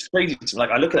 it's crazy. Like,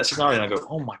 I look at that scenario and I go,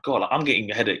 oh my God, like, I'm getting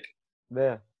a headache.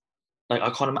 Yeah. Like, I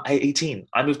can't, at 18,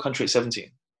 I moved country at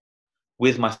 17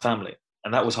 with my family,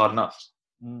 and that was hard enough.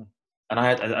 And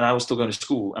I was still going to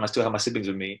school, and I still had my siblings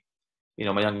with me. You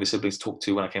know, my younger siblings to talk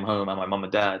to when I came home, and my mum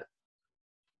and dad.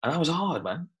 And that was hard,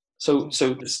 man. So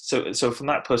from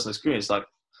that personal experience, like,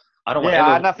 I don't want Yeah,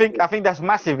 ever. and I think that's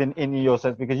massive in your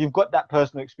sense, because you've got that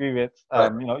personal experience.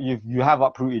 Right. You know, you have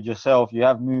uprooted yourself, you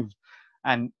have moved,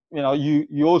 and you know,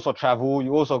 you also travel,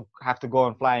 you also have to go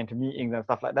and fly into meetings and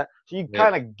stuff like that. So you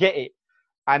kind of get it,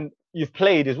 and you've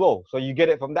played as well, so you get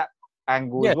it from that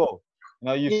angle as well. You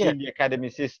know, you've seen the academy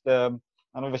system,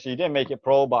 and obviously you didn't make it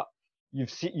pro, but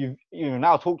you've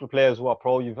now talked to players who are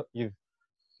pro. You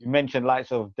mentioned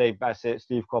likes of Dave Bassett,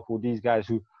 Steve Coppell, these guys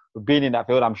who've been in that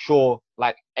field. I'm sure,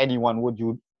 like anyone would,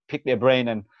 you pick their brain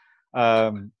and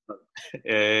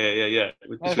yeah.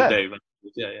 With Dave,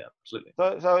 yeah, absolutely.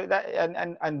 So that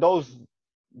and those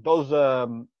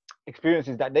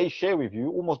experiences that they share with you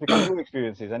almost become your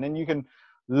experiences, and then you can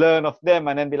learn off them,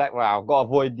 and then be like, wow, I've got to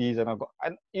avoid these, and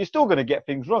you're still going to get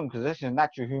things wrong, because that's just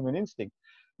natural human instinct.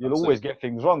 You'll always get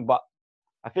things wrong, but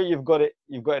I think you've got it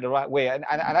the right way, and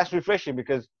that's refreshing,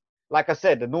 because, like I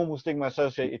said, the normal stigma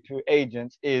associated to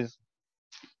agents is,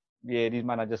 yeah, these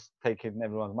men are just taking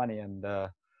everyone's money, and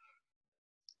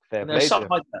fair play.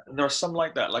 There are some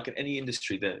like that. Like in any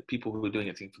industry, there are people who are doing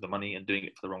it for the money and doing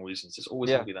it for the wrong reasons. There's always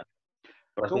going to be that.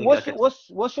 But so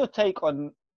what's your take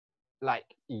on, like,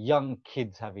 young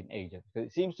kids having agents? Because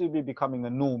it seems to be becoming a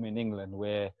norm in England,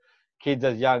 where kids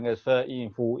as young as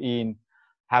 13, 14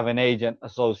 have an agent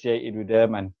associated with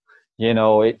them, and you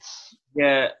know, it's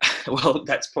well,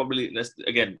 that's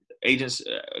again, agents.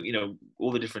 You know,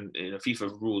 all the different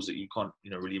FIFA rules that you can't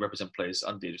really represent players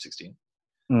under the age of 16.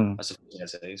 That's the first thing I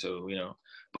say. So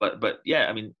but yeah,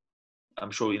 I mean,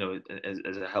 I'm sure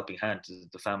as a helping hand to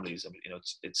the families. I mean,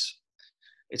 it's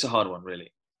a hard one,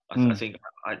 really. I think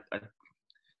I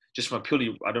just from a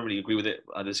purely, I don't really agree with it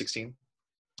under 16.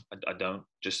 I don't.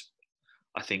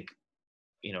 I think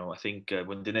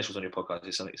when Dinesh was on your podcast,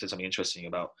 he said something interesting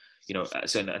about so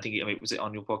I think was it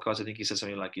on your podcast? I think he said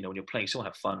something like when you're playing, you still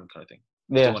want to have fun, kind of thing.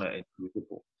 You still want to enjoy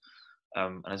football.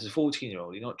 And as a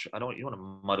 14-year-old, you don't want to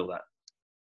muddle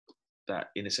that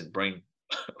innocent brain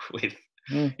with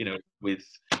with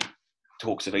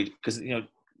talks of age, because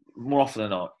more often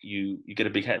than not you get a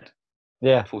big head.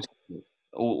 Yeah. 14,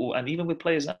 and even with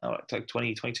players now, like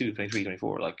 20, 22, 23,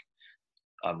 24, like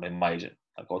I'm in my agent.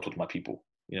 I got to talk to my people,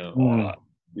 like,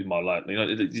 with my life.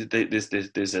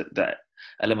 There's that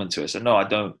element to it. So no, I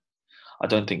don't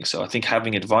think so. I think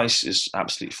having advice is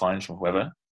absolutely fine from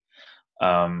whoever,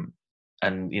 and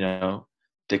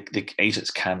the agents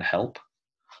can help.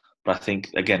 But I think,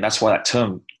 again, that's why that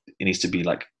term, it needs to be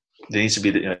like, there needs to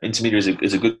be intermediary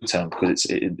is a good term, because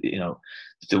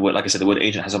the word, like I said, the word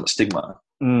agent has so much stigma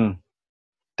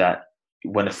that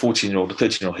when a 14-year-old or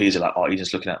 13-year-old hears it, like, oh,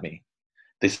 agent's looking at me,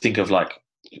 they think of like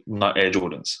not Air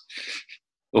Jordans,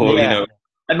 or and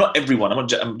not everyone. I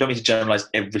don't mean to generalize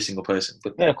every single person,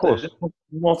 but of course,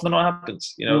 more often than not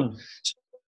happens.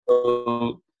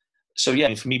 So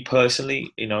yeah, for me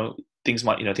personally, things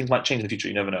might change in the future.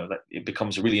 You never know. That it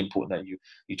becomes really important that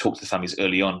you talk to the families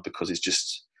early on, because it's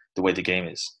just the way the game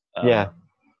is. I'm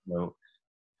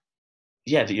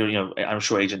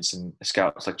sure agents and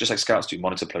scouts, just like scouts do,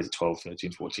 monitor players at 12,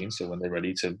 13, 14. So when they're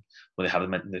ready when they have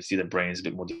them, they see their brains a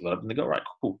bit more developed, and they go, right,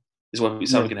 cool. This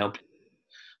is what we can help you.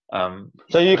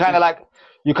 So you kind of like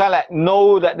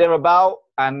know that they're about,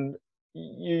 and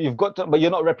you've got to, but you're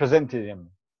not representing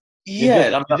them.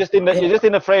 You're just in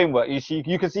the framework.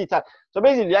 You can see that. So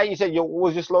basically, like you said, what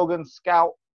was your slogan?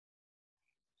 Scout.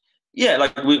 Yeah,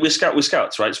 like we're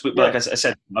scouts, right? So, but like I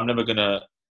said, I'm never gonna.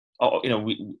 I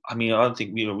don't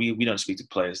think we don't speak to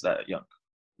players that young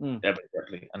ever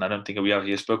directly, and I don't think we have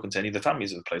here spoken to any of the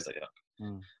families of the players that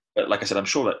young. But like I said, I'm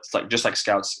sure that it's like just like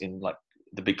scouts in like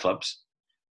the big clubs.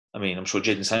 I mean, I'm sure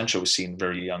Jadon Sancho was seen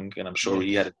very young, and I'm sure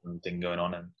he had a thing going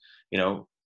on, and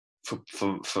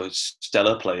for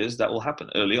stellar players, that will happen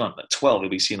early on. At 12, they'll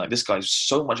be seen like, this guy's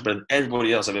so much better than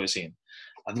everybody else I've ever seen.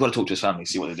 I've got to talk to his family,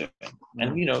 see what they're doing,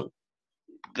 and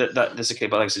that's okay.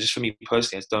 But like I said, just for me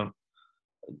personally,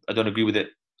 I don't agree with it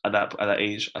at that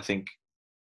age. I think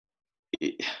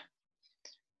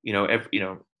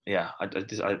yeah, I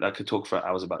could talk for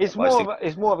hours about It's that. But I more. think,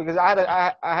 It's more because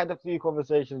I had a few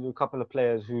conversations with a couple of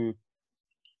players who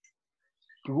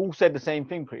all said the same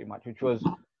thing pretty much, which was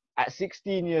at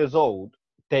 16 years old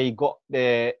they got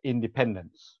their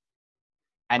independence,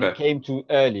 and it okay, came too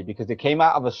early because they came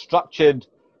out of a structured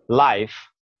life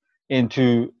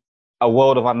into a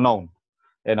world of unknown,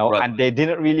 right, and they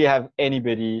didn't really have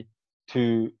anybody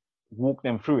to walk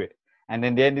them through it. And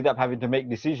then they ended up having to make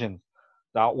decisions.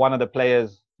 That one of the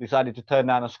players decided to turn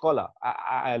down a scholar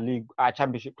at a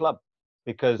championship club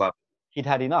because wow, he'd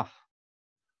had enough.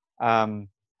 Um,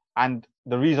 and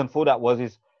the reason for that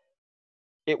is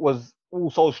it was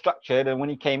all so structured. And when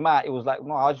he came out, it was like,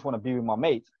 no, I just want to be with my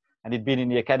mates. And he'd been in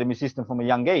the academy system from a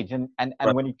young age. And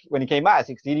right, when he came out at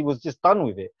 16, he was just done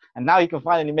with it. And now he can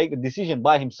finally make the decision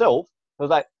by himself. It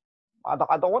was like, I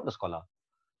don't want the scholar.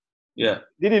 yeah.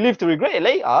 Did he live to regret it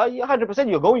later? 100%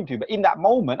 you're going to. But in that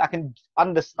moment, I can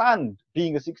understand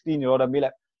being a 16-year-old and be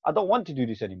like, I don't want to do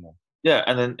this anymore. Yeah,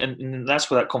 and then and that's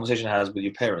where that conversation has with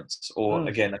your parents, or Mm.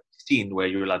 again, at 16, where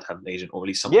you're allowed to have an agent, or at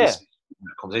least some Yeah.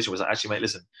 conversation was like, actually, mate,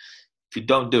 listen, if you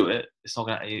don't do it, it's not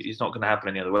gonna happen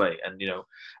any other way,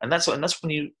 and that's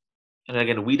when you, and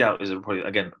again, weed out is probably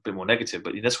again a bit more negative,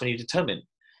 but that's when you determine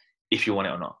if you want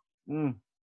it or not, Mm.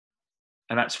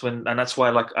 and that's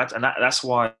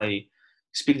why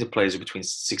speaking to players between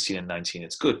 16 and 19,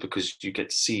 it's good because you get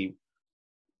to see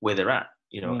where they're at.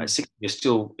 At 16, you're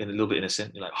still a little bit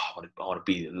innocent. You're like, oh, I want to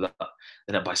be that.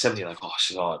 And then by 17, you're like, oh,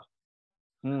 this is hard.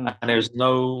 Mm. And there's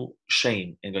no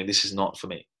shame in going, this is not for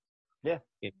me. Yeah.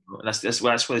 And that's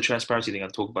where the transparency thing, I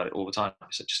talk about it all the time.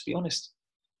 So just be honest.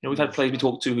 We've had players we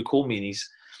talked to who called me, and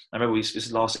I remember this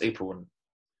is last April, and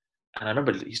I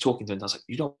remember he's talking to him, and I was like,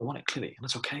 you don't want it, clearly, and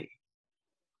that's okay.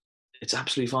 It's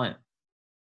absolutely fine.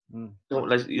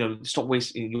 Don't stop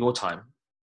wasting your time.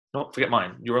 Not forget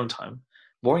mine, your own time,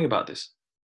 worrying about this.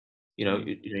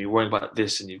 You're worrying about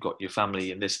this, and you've got your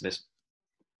family and this and this.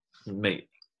 Mate,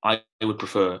 I would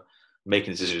prefer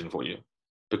making a decision for you,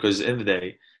 because at the end of the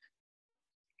day,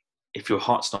 if your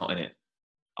heart's not in it,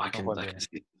 I can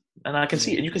see it. And I can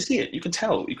see it, and you can see it. You can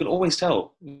tell. You can always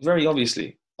tell very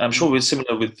obviously. And I'm sure it's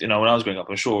similar with when I was growing up.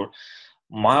 I'm sure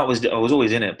my heart I was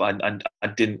always in it, but I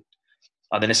didn't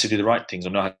necessarily do the right things or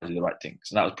know how to do the right things,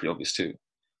 and that was pretty obvious too.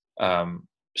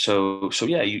 So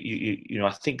yeah,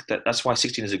 I think that's why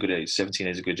 16 is a good age, 17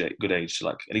 is a good age to,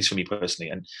 like, at least for me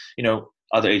personally. And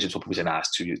other agents will probably say, nah,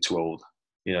 it's too old.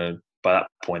 By that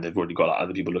point they've already got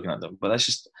other people looking at them. But that's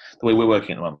just the way we're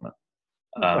working at the moment.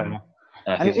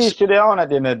 And it's each to their own at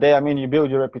the end of the day. I mean, you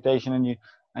build your reputation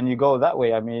and you go that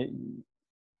way. I mean,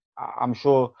 I'm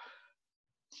sure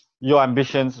your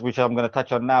ambitions, which I'm going to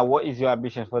touch on now. What is your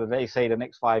ambition for the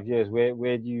next 5 years?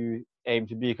 Where do you aim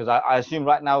to be? Because I assume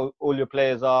right now all your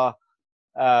players are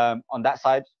on that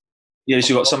side. Yeah,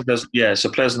 so you got some players. Yeah,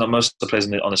 so most of the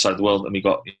players on the side of the world, and we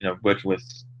got working with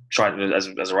as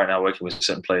of right now, working with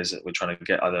certain players that we're trying to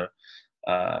get either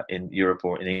in Europe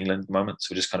or in England at the moment.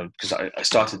 So just kind of, because I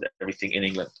started everything in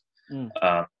England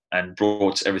and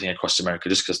brought everything across to America,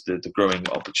 just because the growing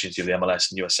opportunity of the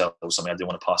MLS and USL was something I didn't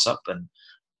want to pass up. And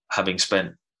having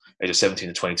spent age of 17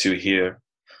 to 22 here,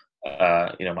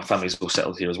 my family's all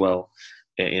settled here as well.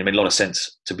 It made a lot of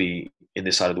sense to be in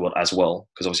this side of the world as well,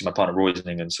 because obviously my partner Roy is in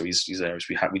England, so he's there.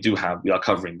 So we are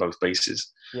covering both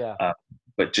bases. Yeah.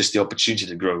 But just the opportunity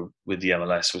to grow with the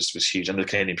MLS was huge, and the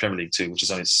Canadian Premier League too, which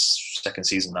is only its second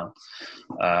season now.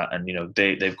 And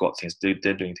they've got things. They're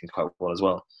doing things quite well as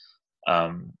well.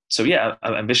 So yeah,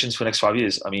 ambitions for the next 5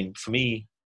 years. I mean, for me,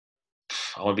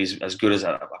 I want to be as good as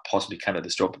I possibly can at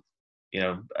this job.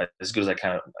 As good as I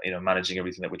can at managing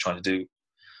everything that we're trying to do.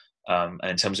 And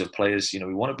in terms of players,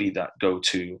 we want to be that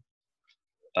go-to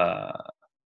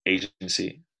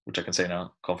agency, which I can say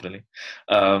now confidently,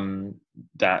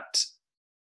 that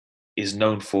is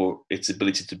known for its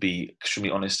ability to be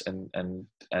extremely honest and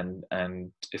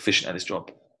efficient at its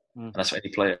job. And that's for any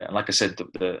player. And like I said,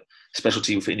 the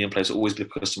specialty for Indian players will always be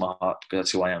close to my heart, because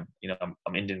that's who I am.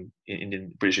 I'm Indian,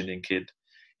 British Indian kid.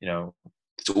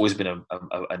 It's always been an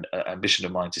ambition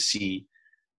of mine to see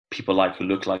people who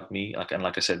look like me, and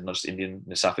like I said, not just Indian,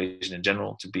 South Asian in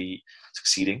general, to be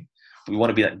succeeding. We want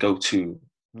to be that go-to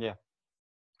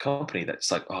company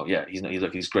that's like, oh yeah,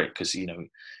 he's great because he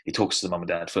talks to the mum and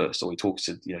dad first, or he talks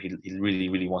to he really,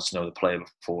 really wants to know the player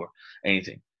before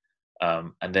anything,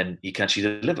 and then he can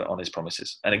actually deliver on his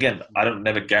promises. And again, I don't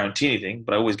never guarantee anything,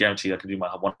 but I always guarantee I can do my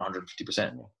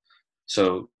 150%.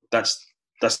 So that's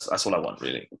all I want,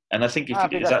 really. And I think that's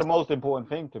the most important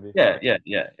thing to be. Yeah.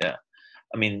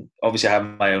 I mean, obviously, I have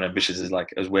my own ambitions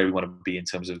as where we want to be in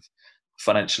terms of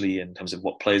financially, in terms of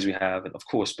what players we have, and of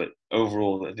course, but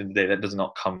overall, at the end of the day, that does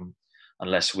not come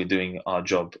unless we're doing our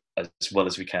job as well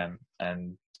as we can,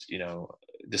 and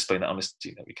displaying that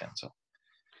honesty that we can. So.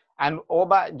 And what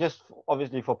about just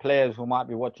obviously for players who might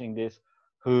be watching this,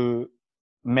 who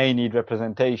may need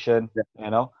representation,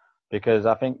 because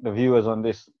I think the viewers on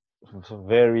this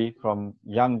vary from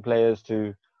young players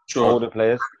to older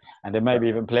players, and there may be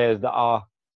even players that are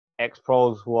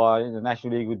ex-pros who are in the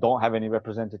National League who don't have any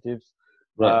representatives.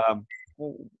 Right.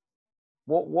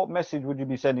 What message would you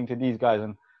be sending to these guys,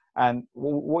 and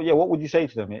what would you say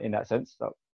to them in that sense?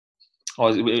 So,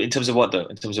 in terms of what though?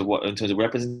 In terms of what? In terms of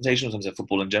representation, in terms of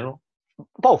football in general?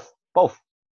 Both.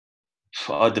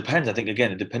 It depends. I think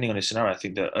again, depending on the scenario, I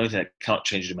think the only thing that cannot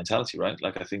change is your mentality, right?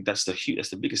 Like I think that's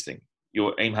the biggest thing.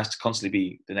 Your aim has to constantly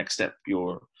be the next step.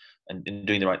 And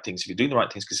doing the right things. If you're doing the right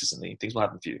things consistently, things will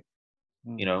happen for you.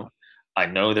 I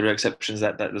know there are exceptions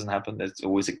that doesn't happen. There's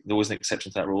always an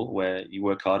exception to that rule where you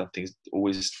work hard and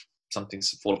some things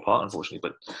fall apart, unfortunately.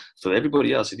 But for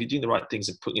everybody else, if you're doing the right things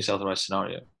and putting yourself in the right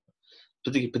scenario,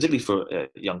 particularly for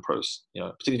young pros,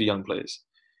 particularly for young players,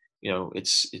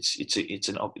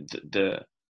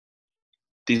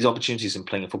 these opportunities in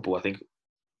playing football, I think,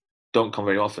 don't come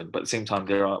very often. But at the same time,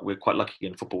 we're quite lucky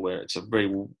in football where it's a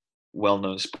very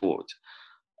well-known sport,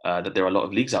 that there are a lot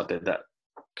of leagues out there that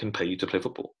can pay you to play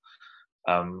football,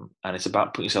 and it's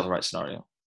about putting yourself in the right scenario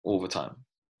all the time.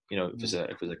 If there's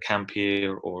a camp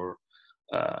here, or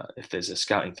if there's a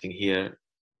scouting thing here,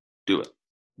 do it.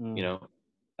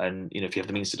 And if you have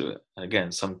the means to do it. And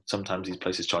again, sometimes these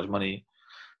places charge money,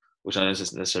 which I don't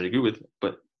necessarily agree with,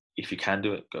 but if you can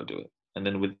do it, go do it. And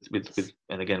then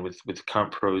with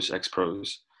current pros,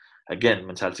 ex-pros, again,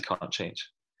 mentality can't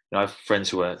change. I have friends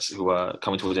who are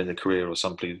coming towards the end of their career, or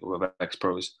some people who are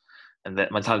ex-pros, and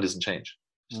that mentality doesn't change.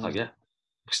 It's like, I'm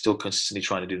still consistently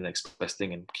trying to do the next best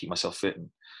thing and keep myself fit,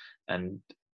 and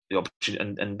the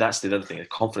opportunity, and that's the other thing. The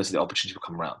confidence that the opportunity will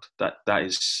come around. That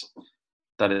is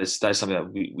something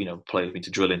that we players need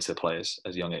to drill into the players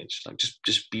at a young age. Like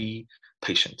just be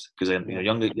patient, because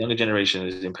younger generation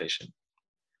is impatient.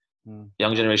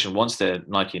 Younger generation wants their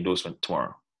Nike endorsement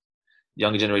tomorrow.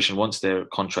 Younger generation wants their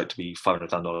contract to be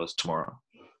 $500,000 tomorrow.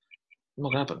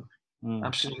 Not gonna happen.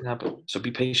 Absolutely gonna happen. So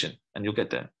be patient, and you'll get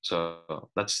there. So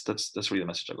that's really the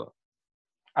message I got.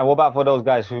 And what about for those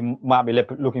guys who might be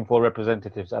looking for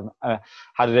representatives?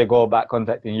 How do they go about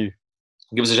contacting you?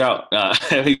 Give us a shout.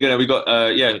 We got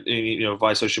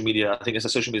via social media. I think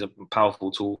social media is a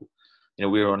powerful tool.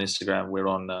 We're on Instagram, we're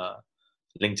on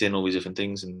LinkedIn, all these different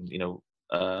things, and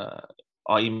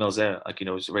our email's there.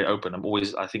 It's very open.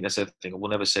 I think that's the thing.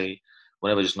 We'll never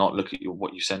just not look at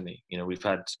what you send me. We've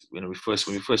had, when we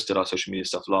first did our social media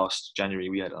stuff last January,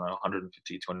 we had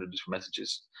 150, 200 different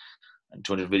messages and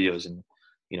 200 videos, and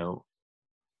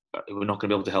we're not going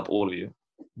to be able to help all of you.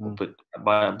 But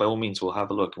by all means, we'll have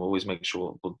a look, and we'll always make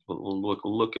sure we'll look,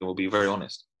 and we'll be very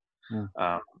honest. And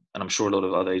I'm sure a lot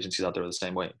of other agencies out there are the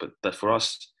same way. But that for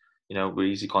us, we're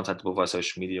easily contactable via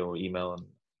social media or email. And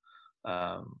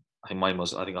I think my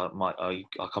emails,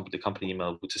 the company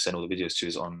email to send all the videos to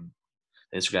is on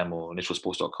Instagram or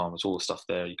nischalsports.com. It's all the stuff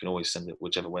there. You can always send it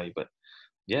whichever way. But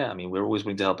yeah, we're always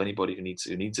willing to help anybody who needs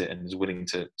it and is willing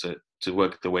to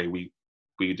work the way we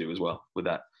do as well, with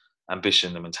that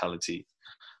ambition and mentality.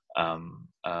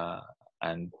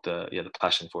 And the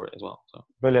passion for it as well. So.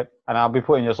 Brilliant. And I'll be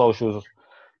putting your socials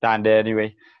down there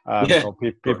anyway. So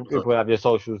people have your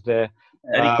socials there.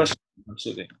 Any questions?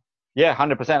 Absolutely. Yeah,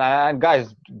 100%. And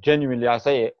guys, genuinely, I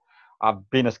say it, I've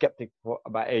been a skeptic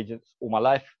about agents all my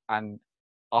life, and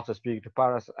after speaking to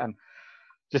Parus and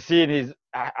just seeing and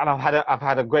I've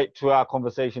had a great 2-hour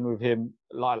conversation with him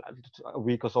like a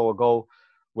week or so ago,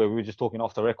 where we were just talking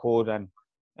off the record, and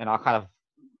I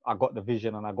got the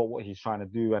vision, and I got what he's trying to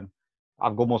do, and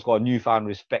I've almost got a newfound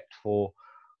respect for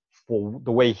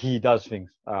the way he does things.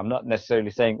 I'm not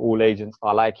necessarily saying all agents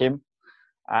are like him.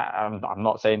 I'm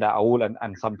not saying that at all, and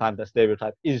sometimes that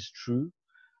stereotype is true.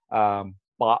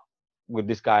 But with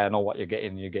this guy, I know what you're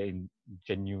getting. You're getting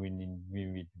genuine,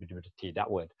 that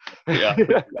word. Yeah.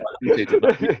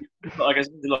 Like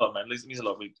it means a lot, man. It means a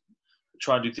lot. We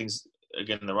try and do things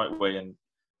again in the right way, and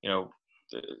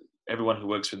everyone who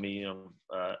works with me,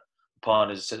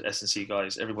 partners, S&C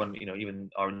guys, everyone, even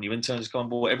our new interns come on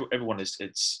board. Everyone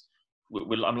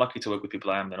I'm lucky to work with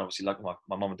people I am, and obviously like my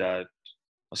mom and dad,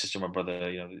 my sister, my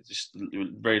brother. Just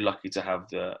very lucky to have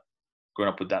grown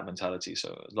up with that mentality.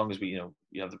 So as long as we're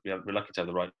lucky to have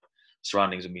the right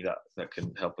surroundings with me that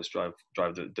can help us drive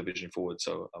the vision forward.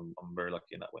 So I'm very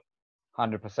lucky in that way.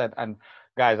 100%. And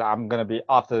guys, I'm gonna be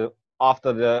after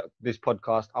this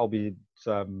podcast, I'll be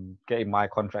getting my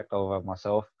contract over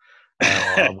myself.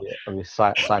 I'll be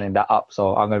signing that up.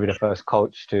 So I'm going to be the first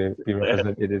coach to be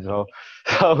represented as well.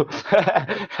 So,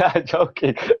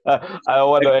 joking. I don't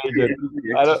want no agent.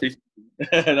 I don't.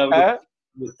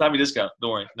 Family discount.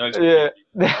 Don't worry. No Yeah,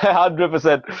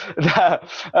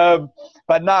 100%.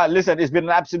 But nah, listen, it's been an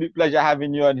absolute pleasure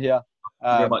having you on here.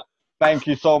 Thank you very much. Thank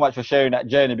you so much for sharing that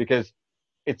journey, because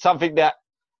it's something that,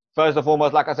 first and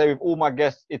foremost, like I say, with all my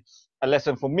guests, it's a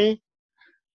lesson for me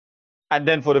and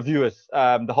then for the viewers.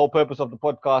 The whole purpose of the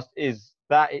podcast is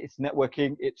that it's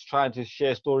networking. It's trying to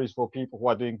share stories for people who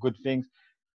are doing good things.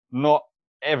 Not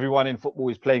everyone in football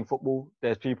is playing football.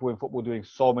 There's people in football doing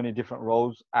so many different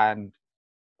roles. And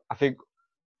I think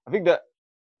that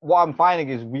what I'm finding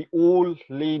is we all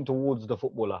lean towards the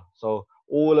footballer. So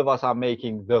all of us are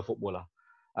making the footballer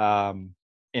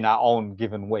in our own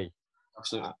given way.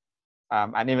 Absolutely.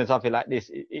 And even something like this,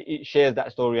 it shares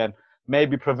that story and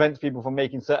maybe prevents people from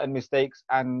making certain mistakes,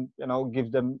 and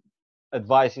gives them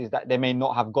advices that they may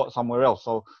not have got somewhere else.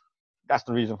 So that's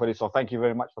the reason for this. So thank you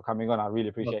very much for coming on. I really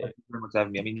appreciate it. Thank you very much for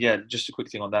having me. I mean, yeah, just a quick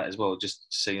thing on that as well. Just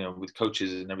to say, with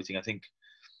coaches and everything, I think,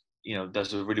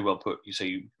 that's a really well put. You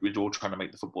say we're all trying to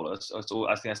make the footballer. That's all.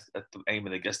 I think that's at the aim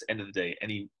of it. I guess at the end of the day,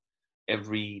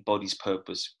 everybody's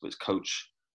purpose was coach,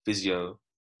 physio,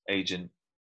 agent,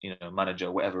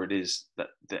 manager, whatever it is, that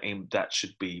the aim that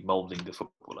should be molding the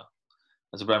footballer.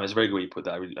 It's a very good way you put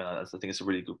that. I think it's a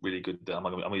really good. I'm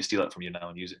going to steal that from you now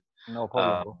and use it. No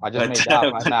problem. I just made that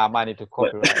up right now. I might need to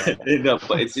copyright that. No,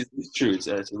 but it's true. It's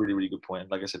a really good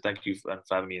point. Like I said, thank you for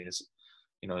having me. It's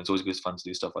always good fun to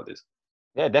do stuff like this.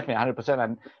 Yeah, definitely, 100%.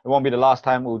 And it won't be the last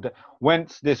time.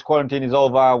 Once this quarantine is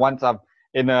over, once I'm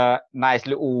in a nice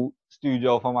little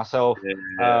studio for myself,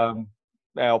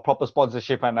 proper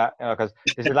sponsorship and that, because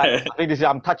this is like, I think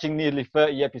I'm touching nearly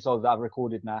 30 episodes that I've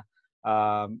recorded now,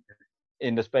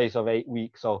 in the space of 8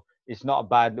 weeks. So it's not a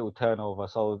bad little turnover.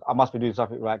 So I must be doing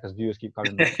something right, because viewers keep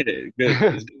coming back.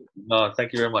 Good. No,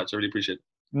 thank you very much. I really appreciate it.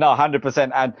 No,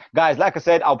 100%. And guys, like I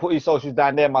said, I'll put your socials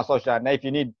down there, my social down there. If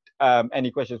you need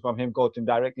any questions from him, go to him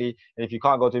directly. And if you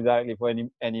can't go to him directly for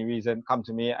any reason, come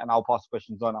to me and I'll pass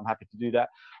questions on. I'm happy to do that.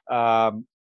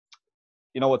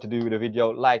 You know what to do with the video.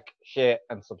 Like, share,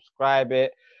 and subscribe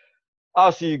it.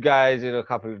 I'll see you guys in a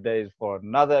couple of days for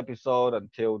another episode.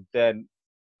 Until then,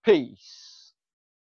 peace.